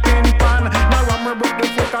kill a 10 pan. Now I'm break the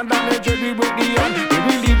foot and then they jelly break the hand. We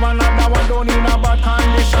will leave another one down in a bad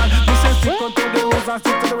condition. We say stick to the rules and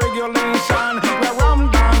stick to the regulation. We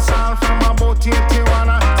ram dance all from about 81.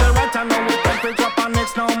 Say right now we can pick up our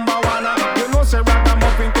next number one. You know say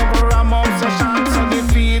ragamuffin cover ram obsession. So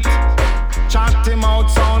defeat, chat him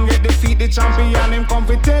out sound, get defeat the champion. Him come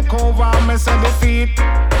fi take over, me say defeat.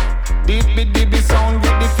 Deep the sound,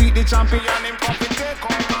 get defeat the champion. Him come fi take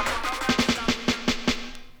over.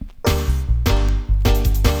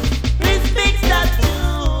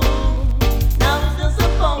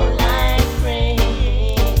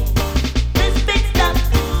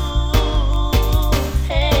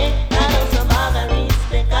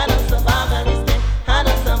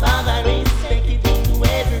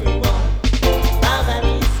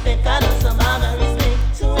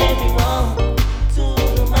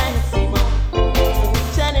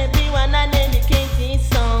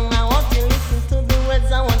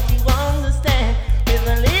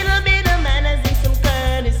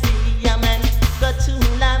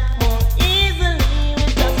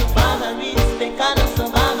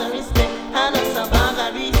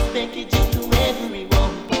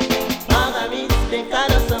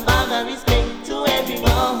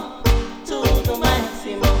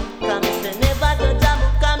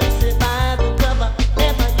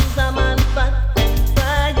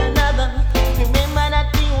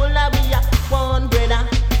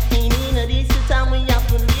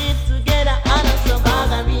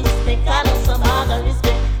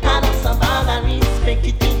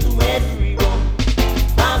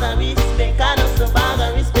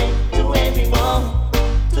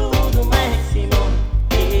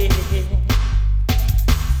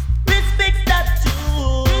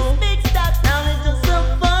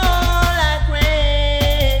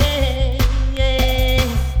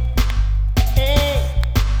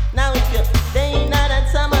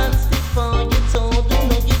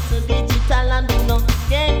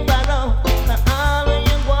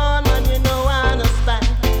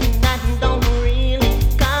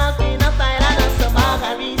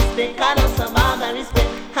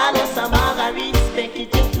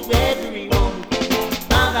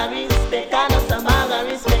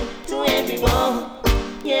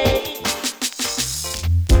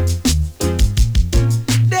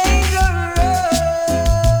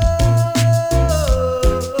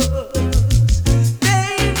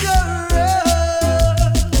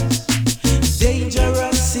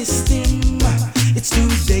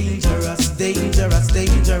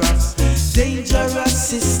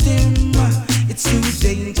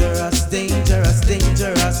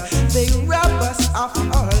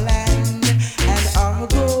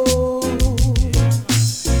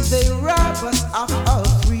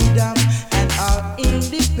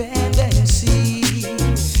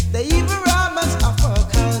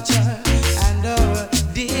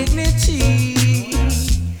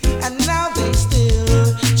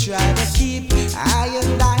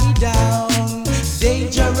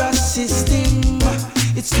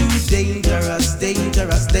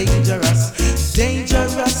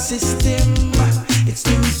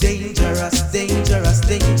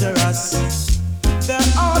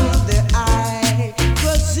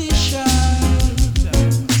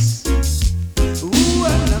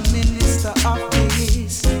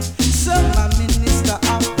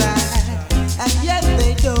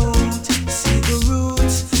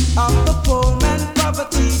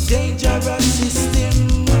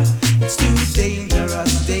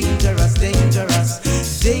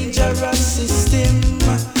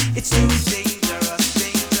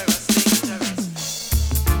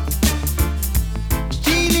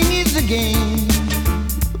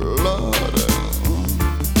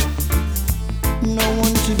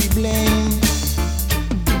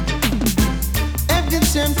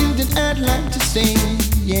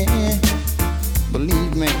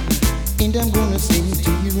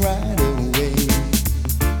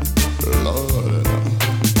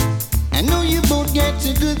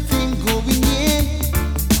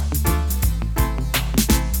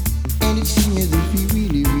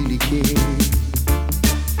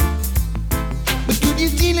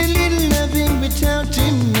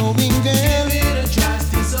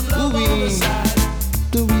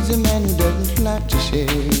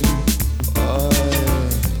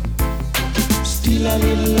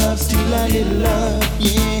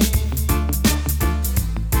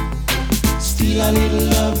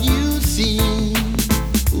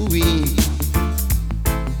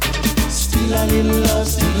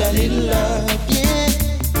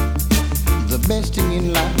 The best thing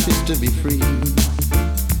in life is to be free.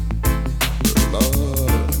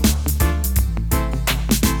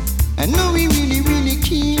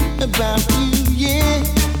 about you, yeah.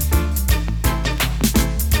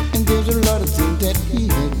 And there's a lot of things that we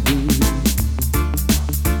have do.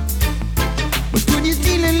 But could you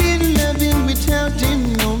steal a little loving without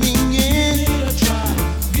him knowing, yeah?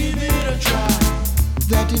 Give it a try.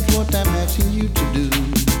 That is what I'm asking you to do,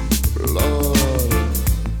 Lord.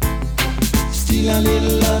 Steal a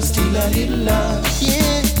little love,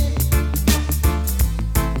 yeah.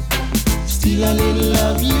 Steal a little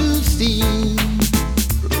love, you see,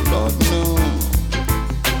 Lord, no.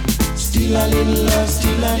 Steal a little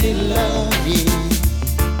love, yeah.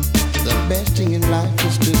 The best thing in life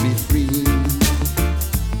is to be free.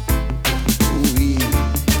 Ooh,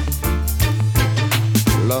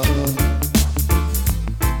 Lord,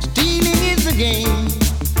 stealing is a game.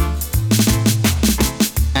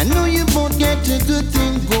 I know you both get a good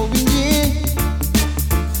thing going, yeah.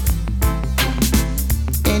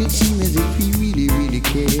 And it seems as if we really, really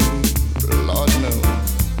care. Lord, no.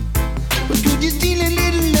 But could you steal a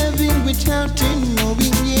little loving without him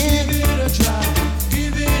knowing, yeah?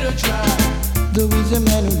 Give it a try. Though he's a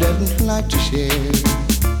man who doesn't like to share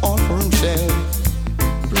all for himself.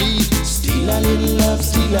 Please, steal a little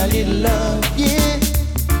love, yeah.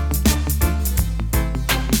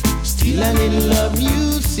 Steal a little love,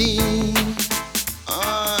 you see.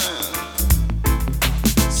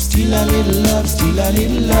 Steal a little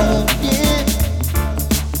love, yeah.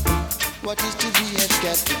 What is to be has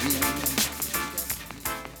got to be.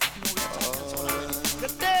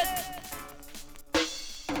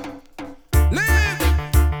 Live,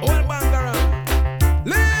 old bangaran.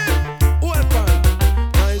 Live, old pan.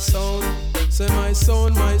 My sound, say my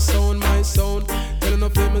sound. Tell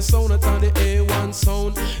enough of my sound, it's on the A1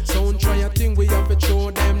 sound. Sound try a thing, we have to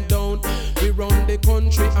throw them down. We run the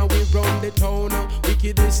country and we run the town.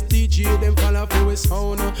 Wickedest DJ, them follow for his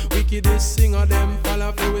sound. Wickedest singer, them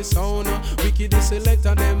follow for his sound. Wickedest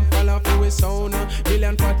selector, them follow for his sound.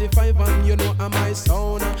 1,045 and you know I'm my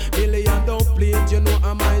sound. Million don't play it, you know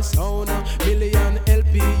I'm my sound. Million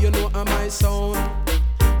LP, you know I'm my sound.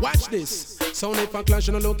 Watch this. Sound if I clash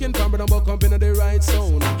and I'm looking for, but I'm up in the right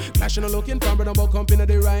sound. Clash and I'm looking for, but I'm up in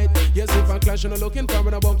the right. Yes, if I clash and I'm looking for,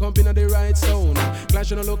 but I'm up in the right sound.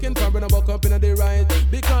 Clash and I'm looking for, but I'm up in the right.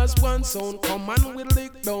 Because one sound come and we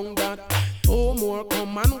lick down that. 2 more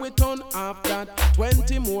come and we turn off that.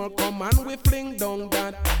 20 more come and we fling down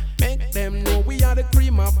that. Make them know we are the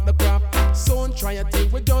cream of the crop. Sound try a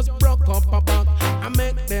thing, we just broke up a back. I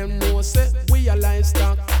make them know say we are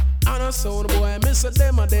livestock. And a sound boy, miss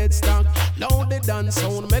them a dead stock. Loud the dance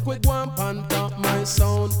sound, make we go and pan top my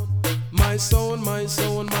sound. My sound.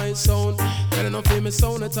 Tell enough of me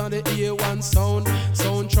sound, it's on the A1 sound.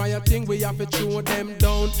 Sound try a thing, we have to throw them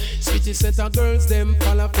down. Sweetie set of girls, them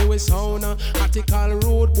follow for his sound. Article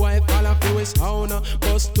road boy, follow for his sound.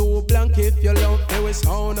 Bust 2 blank if you love for his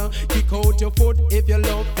sound. Kick out your foot if you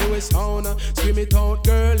love for his sound. Scream it out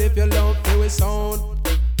girl if you love for his sound.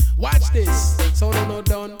 Watch this, sound no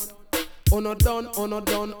done. No done,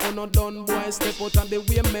 boy, step out of the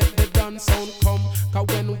way, make the dance sound come. Cause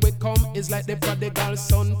when we come, it's like the prodigal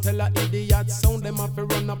son. Tell a idiot sound, them have to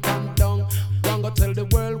run up and down. One go tell the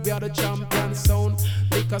world we are the champion sound.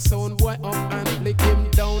 Lick a sound boy up and lick him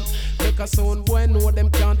down. Lick a sound boy, know them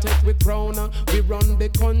can't take we crown. We run the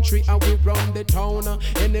country and we run the town.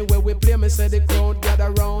 Anywhere we play, me say the crowd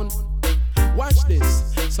gather round. Watch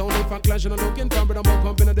this. Sound if I clash and I'm looking for, but I'm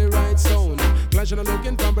up in the right sound. Clash and I'm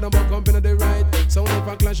looking for, but I'm up in the right. Sound if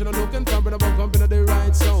I clash and I'm looking for, but I'm up in the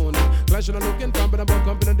right sound. Clash and I'm looking for, but I'm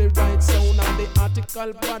up in the right sound. And the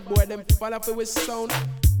article bad boy, them follow for with sound.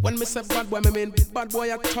 When me say bad boy, me mean bad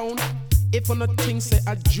boy a town. If on a thing say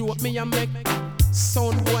a joke, me a make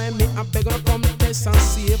sound boy, me I beg her come test and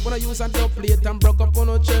see if when I use a dub plate and broke up on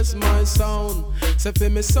her chest my sound. Say for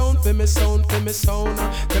me sound. Tell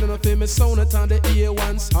her no for me sound, it's on the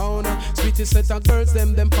A1 sound. Sweetie set of girls,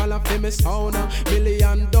 them follow for me sound.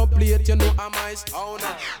 Million dub plate, you know I'm my sound.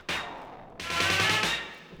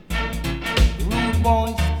 Rude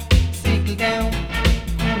boys, settle down,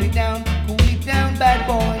 cool it down, bad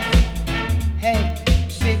boys. Hey,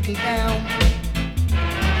 settle down.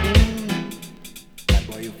 Bad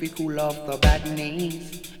boy, you feel cool off the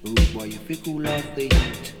badness. Rude boy, you feel cool off the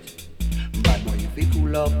heat. Bad boy, you feel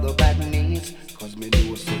cool off the badness. Cause me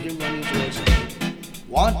know so the run is well straight.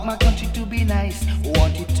 Want my country to be nice,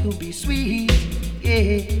 want it to be sweet,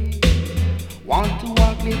 yeah. Want to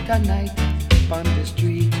walk late at night on the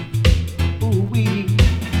street, ooh wee.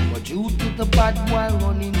 But due to the bad boy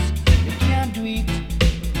runnings, you can't do it,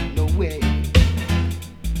 no way.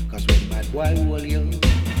 Cause when bad boy hold you,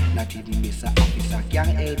 not even Mr. Officer can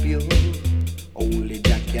help you. Only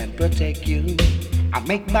Jack can protect you. I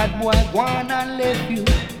make bad boy go on and left you.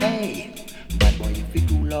 Hey, bad boy, if you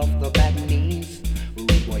cool off the badness.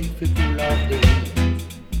 Rude boy, if you cool off the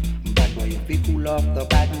heat. Bad boy, if you cool off the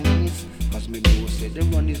badness. Cause me know say the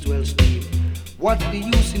run is well steep. What's the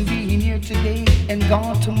use in being here today and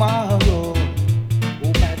gone tomorrow?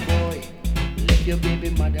 Oh bad boy, left your baby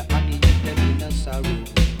mother and you them in a sorrow.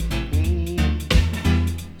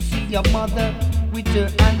 See your mother with her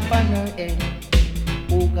hand on her head.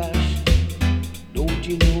 Oh gosh, don't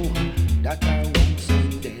you know that our one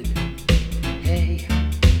son dead? Hey,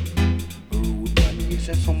 rude one, you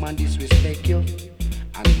say someone disrespect you,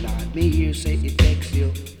 and Lord me here say it vex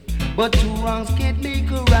you. But two wrongs can't make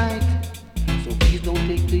a right, so please don't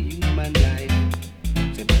take the human life.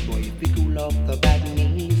 Say bad boy if you cool off the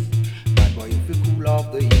badness, bad boy if you cool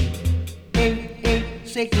off the heat. Hey, hey,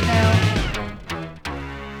 shake it down.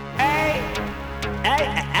 Hey, hey,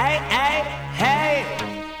 hey, hey, hey,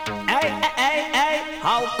 hey, hey, hey,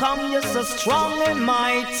 how come you're so strong and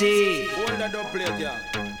mighty? Hold that up plate, yeah.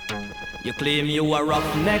 You claim you are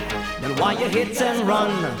roughneck, then why you hit and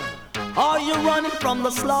run? Are you running from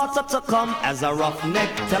the slaughter to come as a roughneck?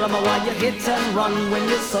 Tell 'em why you hit and run when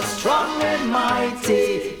you're so strong and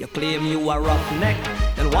mighty. You claim you are roughneck,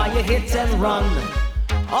 then why you hit and run?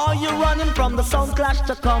 Are you running from the sound clash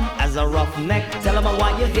to come as a roughneck? Tell 'em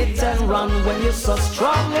why you hit and run when you're so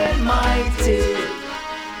strong and mighty.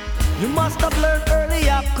 You must have learned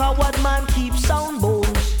earlier, coward man keeps sound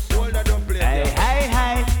bones. Hey, hey,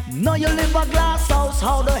 hey, now you live a glass house,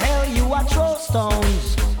 how the hell you a throw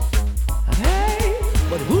stones? Hey,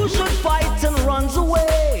 but who should fight and runs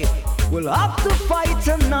away? We'll have to fight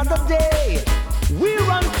another day. We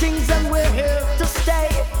run things and we're here to stay.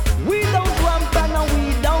 We don't ramp and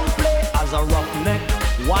we don't play. As a roughneck,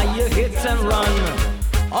 why you hit and run?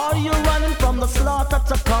 Are you running from the slaughter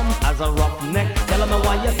to come as a roughneck? Tell me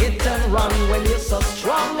why you hit and run when you're so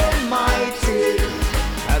strong and mighty.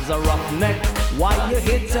 As a roughneck, why you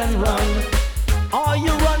hit and run? Are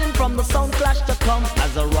you running from the sound clash to come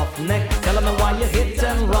as a roughneck? Tell me why you hit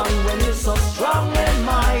and run when you're so strong and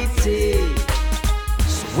mighty.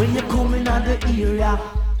 So when you come in at the area,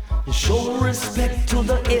 you show respect to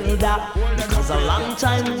the elder, because a long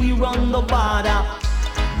time we run the border.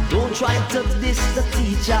 Don't try to diss the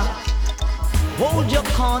teacher. Hold your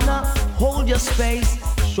corner, hold your space.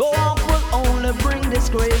 Show off will only bring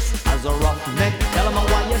disgrace. As a roughneck, tell 'em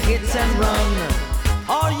why you hit and run.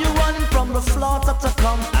 Are you running from the slaughter to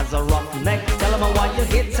come as a roughneck? Tell 'em why you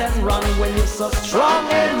hit and run when you're so strong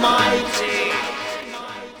and mighty.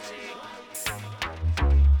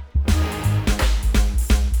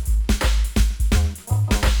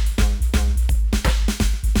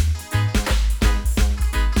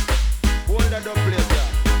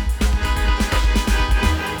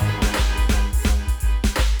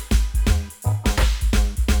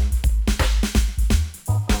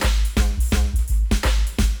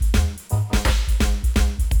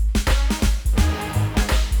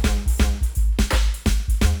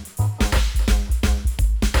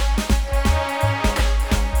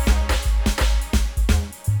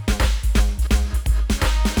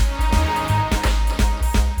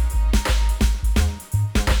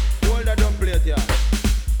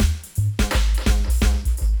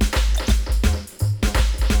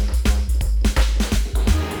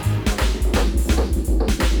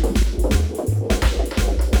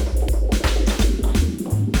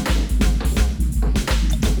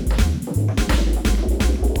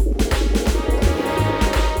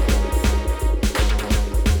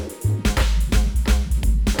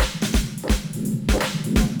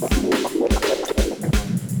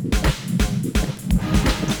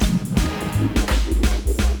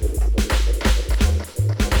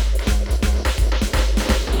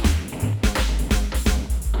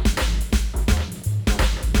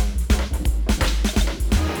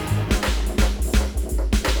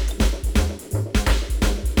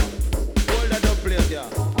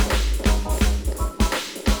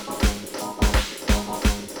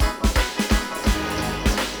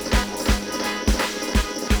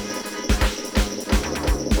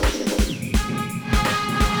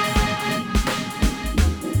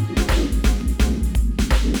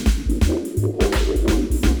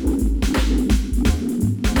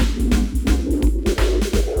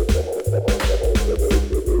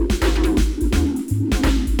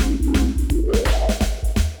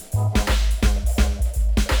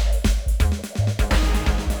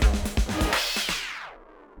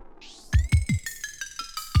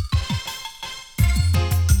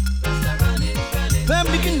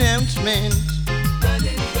 announcement.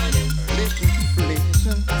 Listen, people,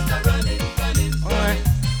 listen. Alright.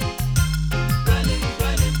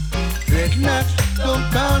 Dreadlocks,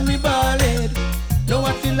 don't call me bald. No,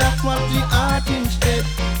 I feel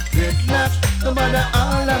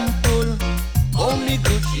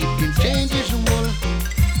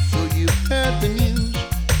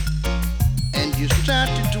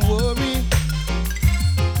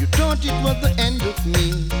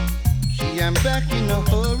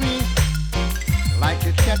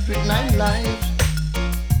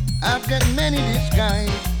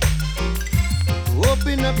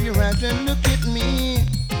up your eyes and look at me.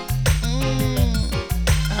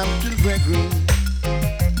 I'm still Gregory.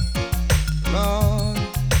 Lord.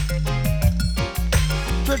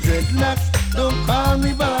 So dreadlocks, don't call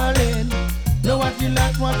me ballin'. No, I feel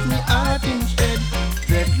like watch me art instead.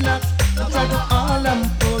 Dreadlocks, don't try to all I'm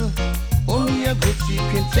full. Only a good seed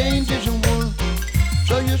can change his wool.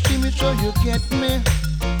 So you see me, so you get me.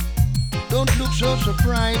 Don't look so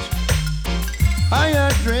surprised. I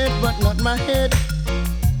had dread, but not my head.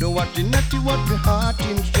 Don't want the natty, what the heart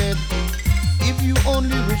instead. If you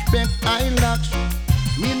only respect eyelocks,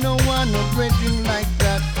 me no want no dreading like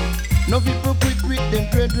that. No people quick with them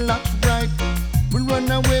dreadlocks bright. Will run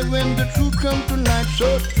away when the truth come to light.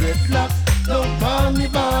 So dreadlocks, don't call me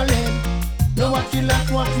ballhead. No, I feel like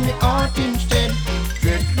watch me art instead.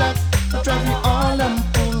 Dreadlocks, don't try me all I'm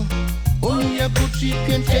full. Only a good seed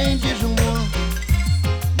can change his wool.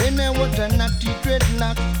 When I was a natty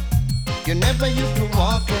dreadlock, you never used to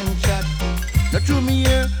walk and chat. Not through me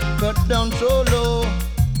here, cut down so low.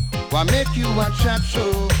 Why make you a chat so?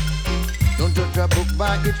 Don't judge a book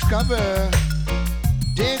by its cover.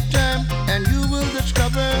 Take time and you will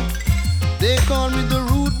discover. They call me the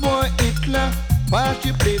rude boy Hitler. Pass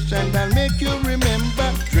your place and I'll make you remember.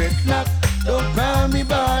 Dreadlock, don't call me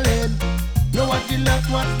ballhead. No, I feel like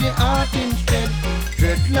watch the art instead.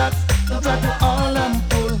 Dreadlock, don't try to all I'm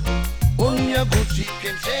full. Only a good seed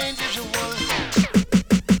can change his world.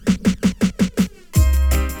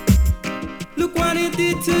 Look what it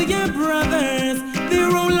did to your brothers.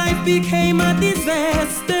 Their own life became a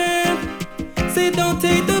disaster. Say don't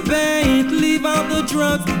take the bait, leave out the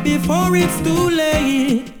drugs before it's too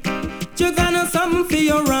late. Drugs are not something for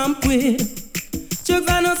your ramp with. Drugs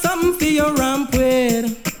are not something for your ramp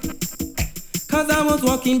with. Cause I was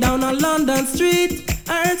walking down a London street.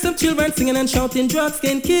 I heard some children singing and shouting drugs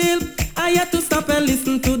can kill. I had to stop and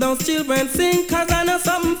listen to those children sing. Cause I know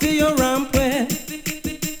something for your ramp with.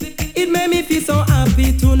 It made me feel so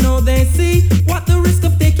happy to know they see what the risk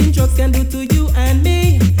of taking drugs can do to you and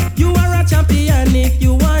me. You are a champion if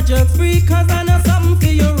you are drugs free. Cause I know something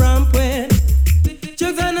for your ramp with.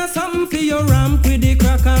 Drugs I know something for your ramp with. The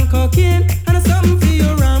crack and cocaine. I know something for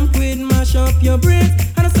your ramp with. Mash up your brains.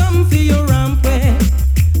 I know something for your ramp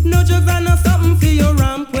with. No drugs I know something for your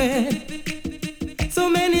ramp with. So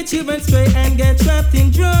many children stray and get trapped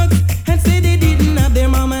in drugs and say they didn't have their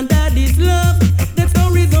mom and daddy's love. There's no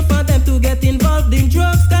reason for them to get involved in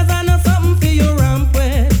drugs. Cause I know something for your ramp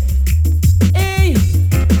with. Hey,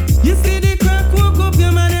 you see the crack woke up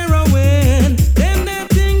your man heroin. Them that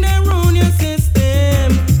thing that ruin your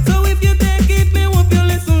system. So if you take it, me hope you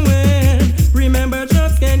listen well. Remember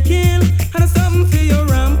drugs can kill. I know something for your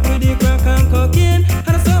ramp with. The crack and cocaine.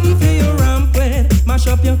 I know something for your ramp with. Mash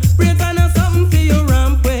up your brains. I know something for your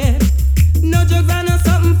ramp with. No drugs, I know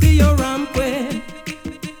something for your ramp with.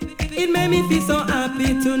 It made me feel so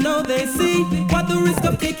happy to know they see what the risk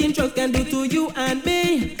of taking drugs can do to you and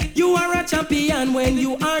me. You are a champion when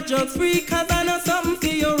you are drugs free. Cause I know something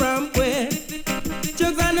for your ramp with.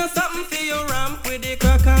 Drugs, I know something for your ramp with. The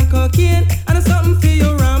crack and cocaine. I know something for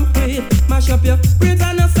your ramp with. Mash up your brains.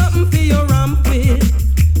 I know something for your ramp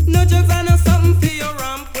with. No drugs, I know something for your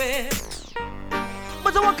ramp with.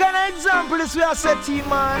 But what kind of example is we are setting,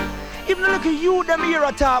 man? Even look at you, them here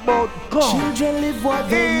I talk about. Come. Children live what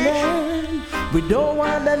they learn. We don't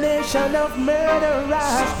want a nation of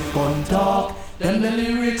murderers. Gun talk, then the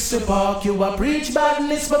lyrics we park. You a preach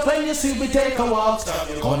badness, but when you see we take a walk.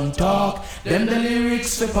 Gun talk, then the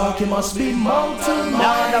lyrics we park. You must be mountain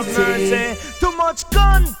mighty. Too much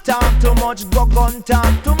gun talk, too much go gun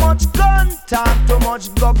talk. Too much gun talk, too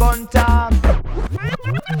much go gun talk.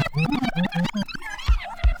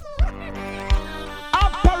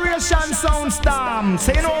 Operation Soundstorm.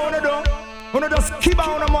 Say you know what you do? You just keep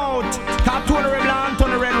on them out. Cartoon red lamp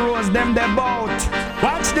on the red rose, them they bout.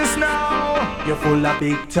 Watch this now. You're full of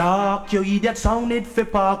big talk. You idiot sounded for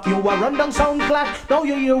park. You a run down sound clash. Now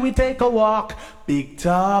you hear we take a walk. Big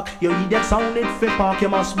talk. You idiot sounded for park. You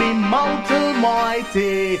must be mountain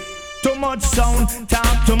mighty. Too much sound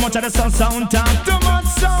talk, too much of the sound talk. Too much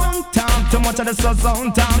sound talk, too much of the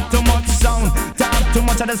sound talk. Too much sound talk, too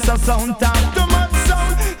much of the sound talk. Too much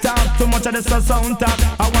sound talk, too much of the sound talk.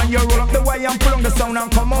 I want you roll up the way and pull on the sound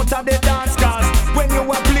and come out of the dance. Cause when you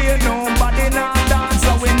are playing, nobody not dance.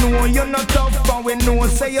 So we know you're not tough, and we know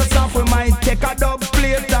say yourself. We might take a dub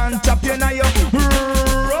plate and chop you now. You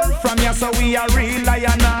run from here, so we are real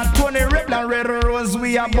lion. Tony Red and Red Rose,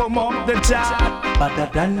 we are boom up the chart. Better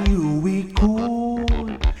than you, we cool.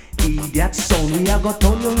 Idiot sound, we are got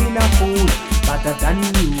turn you in a fool. Better than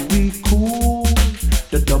you, we cool.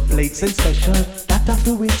 The dub plates and special, that have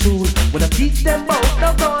to we tool. When I teach them about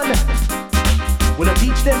the gun, When I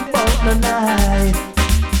teach them about the night.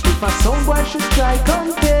 If a sound boy should try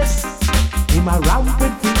contest, him a ramp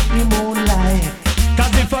with him own life.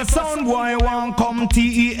 Cause if a sound boy won't come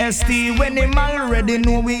T-E-S-T, when him already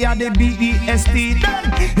know we are the B-E-S-T,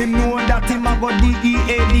 then him know that him a go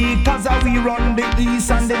D-E-A-D. Cause we run the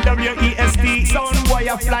East and the W-E-S-T. Sound boy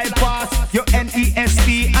a fly past your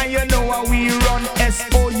N-E-S-T, and you know how we run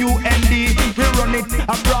S-O-U-N-D. We run it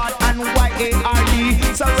abroad and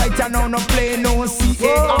Y-A-R-D. So right now no play no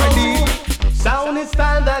C-A-R-D. Sound is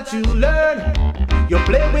style that you learn. You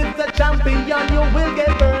play with the champion, you will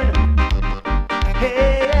get burned.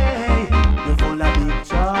 Hey, you full of big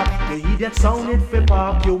talk. You idiot sounded for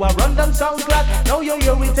park. You a run down sound clock. Now you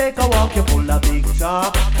here we take a walk. You full of big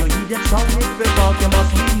talk. You idiot sounded for park. You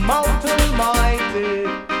must be mountain mighty.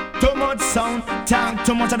 Too much sound, talk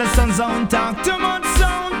too much of the sun zone, talk too much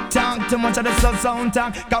sound, talk too much of the sun zone,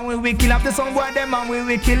 talk. Cause we kill up the sound boy them and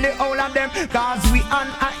we kill the whole of them. Cause we an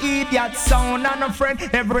a idiot sound and a friend.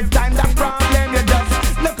 Every time that problem you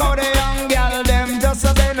just look how the young girl them just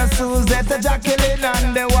a been a Susie, the Jacqueline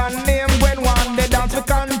and the one name when one they dance we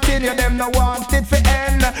continue them no want it for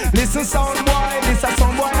end. Listen sound boy, this a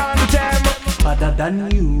sound boy anthem. Other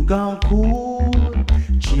than you gone cool.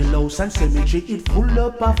 Jailhouse and cemetery, it full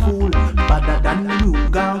up a fool. Better than you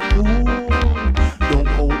gone cool. Don't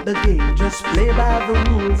hold the game, just play by the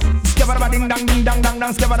rules. Skabba ding dang ding dang dang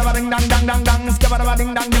dang. Skabba ding dang dang dang dang. Skabba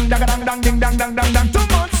ding dang ding dang dang dang ding dang dang dang dang. Too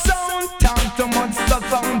much sound, talk too much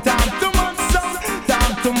sound, talk too much sound,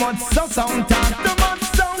 talk too much sound, talk too much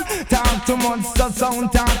sound, talk too much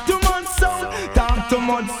sound, talk too much sound, talk too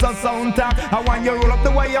much sound, talk. I want you roll up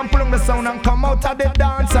the way and pull on the sound and come out of the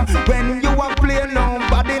dance. When you are playing,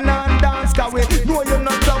 nobody non dance. Cause we know you're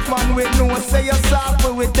not tough man, we know say you're soft.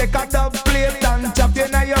 We take a dub plate and chop you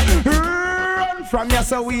now you run from you.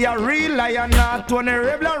 So we are real lion, not 20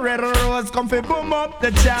 rebel and red rose. Come fi boom up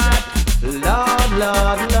the chat. Lord,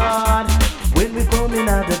 Lord, Lord. When we come in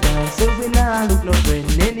at the dance, so we nah look no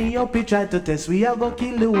friend. Any up he try to test, we are go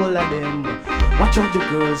kill the whole of them. Watch out the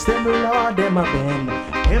girls, them Lord, them a bend.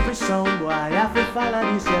 Every song boy, I have to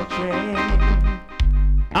follow this your trend.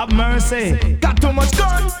 Have mercy, got too much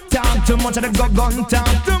gun, talk too much of the gun,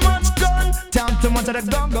 talk too much gun, talk too much of the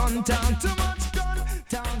gun, talk too much gun,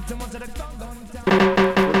 talk too much of the gun.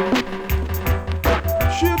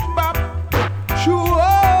 Shoot bop, shoot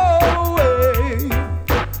away,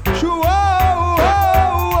 shoot away.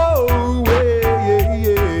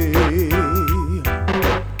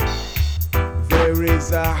 There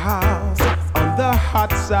is a house on the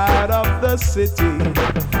hot side of the city,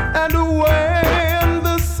 and when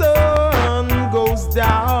the sun goes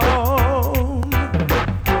down,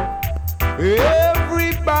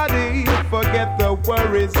 everybody forget the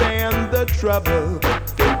worries and the trouble.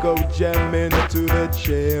 They go jamming to the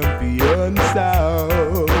champion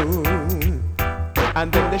sound,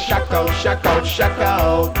 and then they shock out, shock out, shock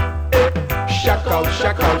out, shock out,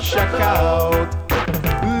 shock out, shock out.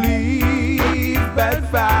 Leave bad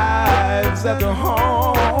vibes at the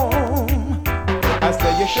home. I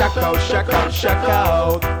say you shock out, shock out, shock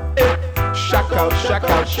out, shock out, shock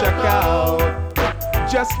out, shock out.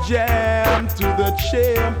 Just jam to the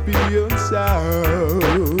champion sound.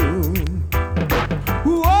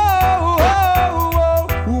 Whoa, whoa,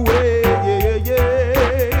 whoa, yeah, yeah,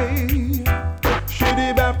 yeah. Shitty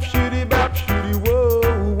bap, shitty, whoa,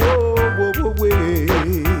 whoa, whoa, whoa, way.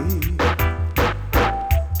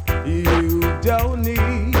 You don't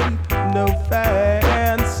need no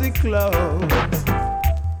fancy clothes.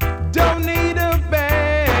 Don't need a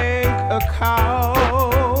bank account.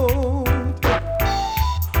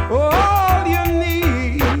 All you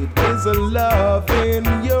need is a love in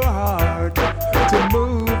your heart to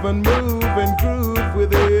move and groove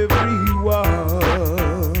with everyone.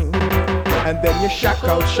 And then you shock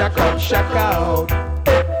out, shock out, shock out,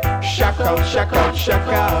 shock out, shock out, shock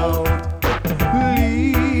out.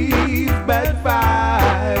 Leave bad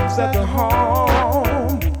vibes at the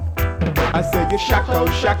home. I say you shock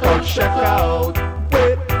out, shock out, shock out.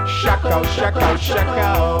 Wait, shock out, shock out, shock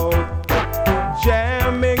out.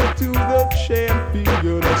 Jamming to the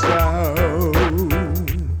champion sound.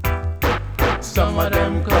 Some of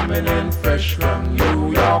them coming in fresh from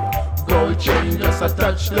New York. Gold chain just a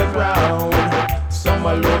touch the ground. Some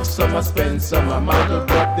are love, some are spend, some are model,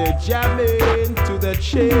 but they're jamming to the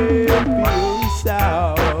champion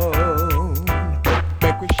sound.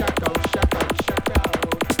 Make we shock out, shock out, shock out.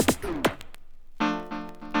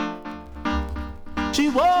 She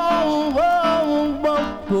whoa, whoa, whoa,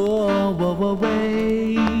 whoa, whoa, whoa,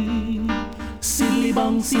 way. Silly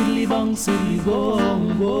bong, silly whoa,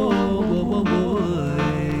 whoa, whoa, whoa, whoa.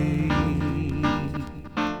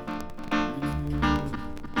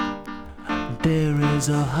 There is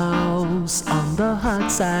a house on the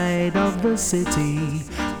hot side of the city,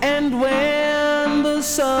 and when the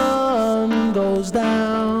sun goes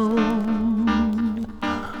down,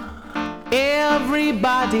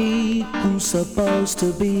 everybody who's supposed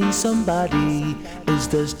to be somebody is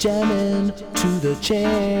just jamming to the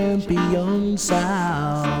champion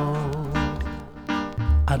sound.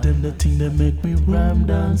 I them the thing that make me rhyme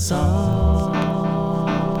dance on.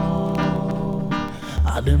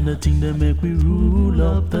 I them the thing that make me rule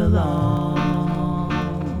up the lawn.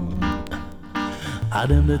 I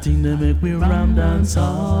them the thing that make me rhyme dance on.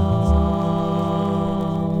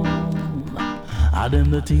 I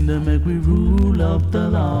them the thing that make me rule up the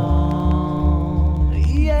lawn.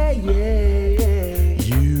 Yeah, yeah, yeah.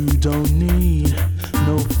 You don't need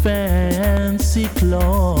no fancy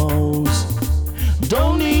clothes.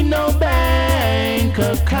 Don't need no bank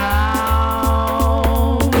account.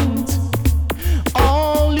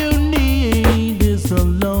 All you need is a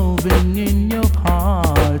loving in your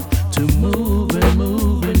heart to move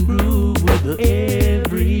and groove with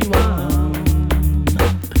everyone.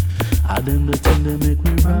 I them the thing that make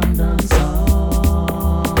me run dance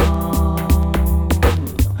on.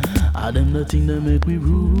 I them the thing that make me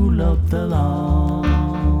rule up the lawn.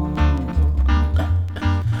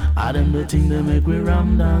 I them the thing that make we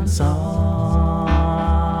ram dance on.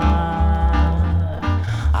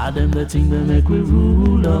 I them the thing that make we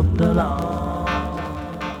rule up the law.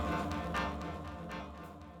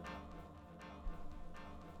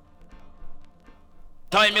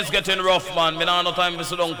 Time is getting rough, man. Me nah no time to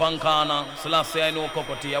sit down pankana. Selassie, I know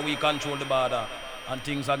Kokoti, we control the border, and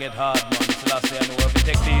things are get hard, man. Selassie, I know we have to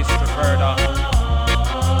take this to further.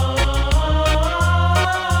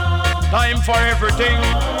 Time for everything.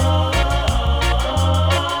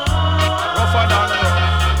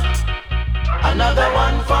 Another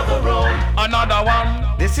one for the road. Another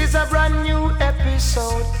one. This is a brand new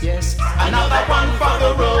episode. Yes. Another one for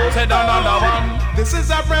the road. Said another one. This is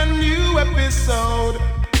a brand new episode.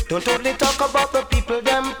 Don't only talk about the people,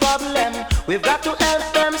 them problem. We've got to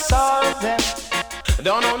help them solve them.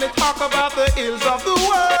 Don't only talk about the ills of the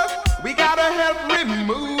world. We gotta help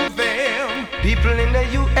remove them. People in the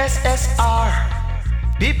USSR.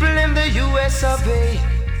 People in the US of A.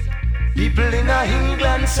 People in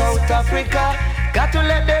England, South Africa, got to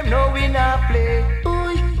let them know we not play.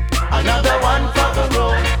 Ooh. Another one for the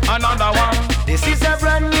road. Another one. This is a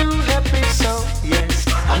brand new episode. Yes.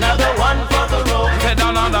 Another one for the road. Said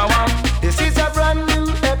another one. This is a brand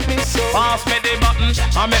new episode. Pass me the button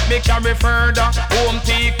and make me carry further. Home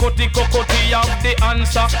tea, cutty, cocotti of the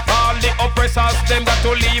answer. All the oppressors, them got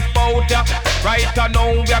to leave out ya. Right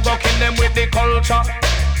now we are gonna kill them with the culture.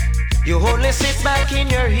 You only sit back in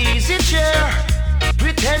your easy chair,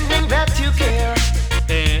 pretending that you care.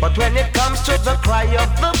 But when it comes to the cry of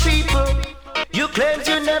the people, you claim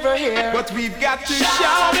you never hear. But we've got to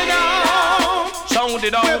shout it out. Sound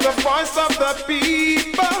it out. With the voice of the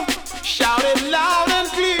people. Shout it loud and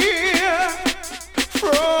clear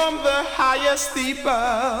from the highest steeple.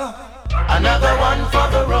 Another one for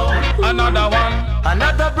the road. Another one.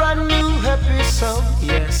 Another brand new episode.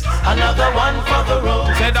 Yes. Another one for the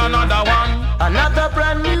road. Said another one. Another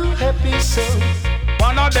brand new episode.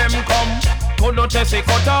 One of them come, Kodo Tessie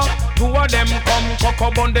Cutter. Two of them come,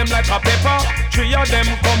 Coco bun them like a pepper. Three of them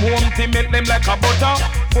come home to make them like a butter.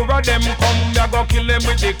 Four of them come, we go kill them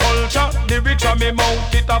with the culture. The rich of me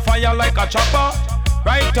mouth, it a fire like a chopper.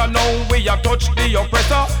 Right now we a touch the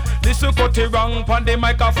oppressor. This is cut it wrong on the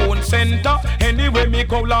microphone center. Anyway me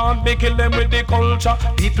go land, me kill them with the culture.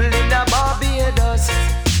 People in the Barbados,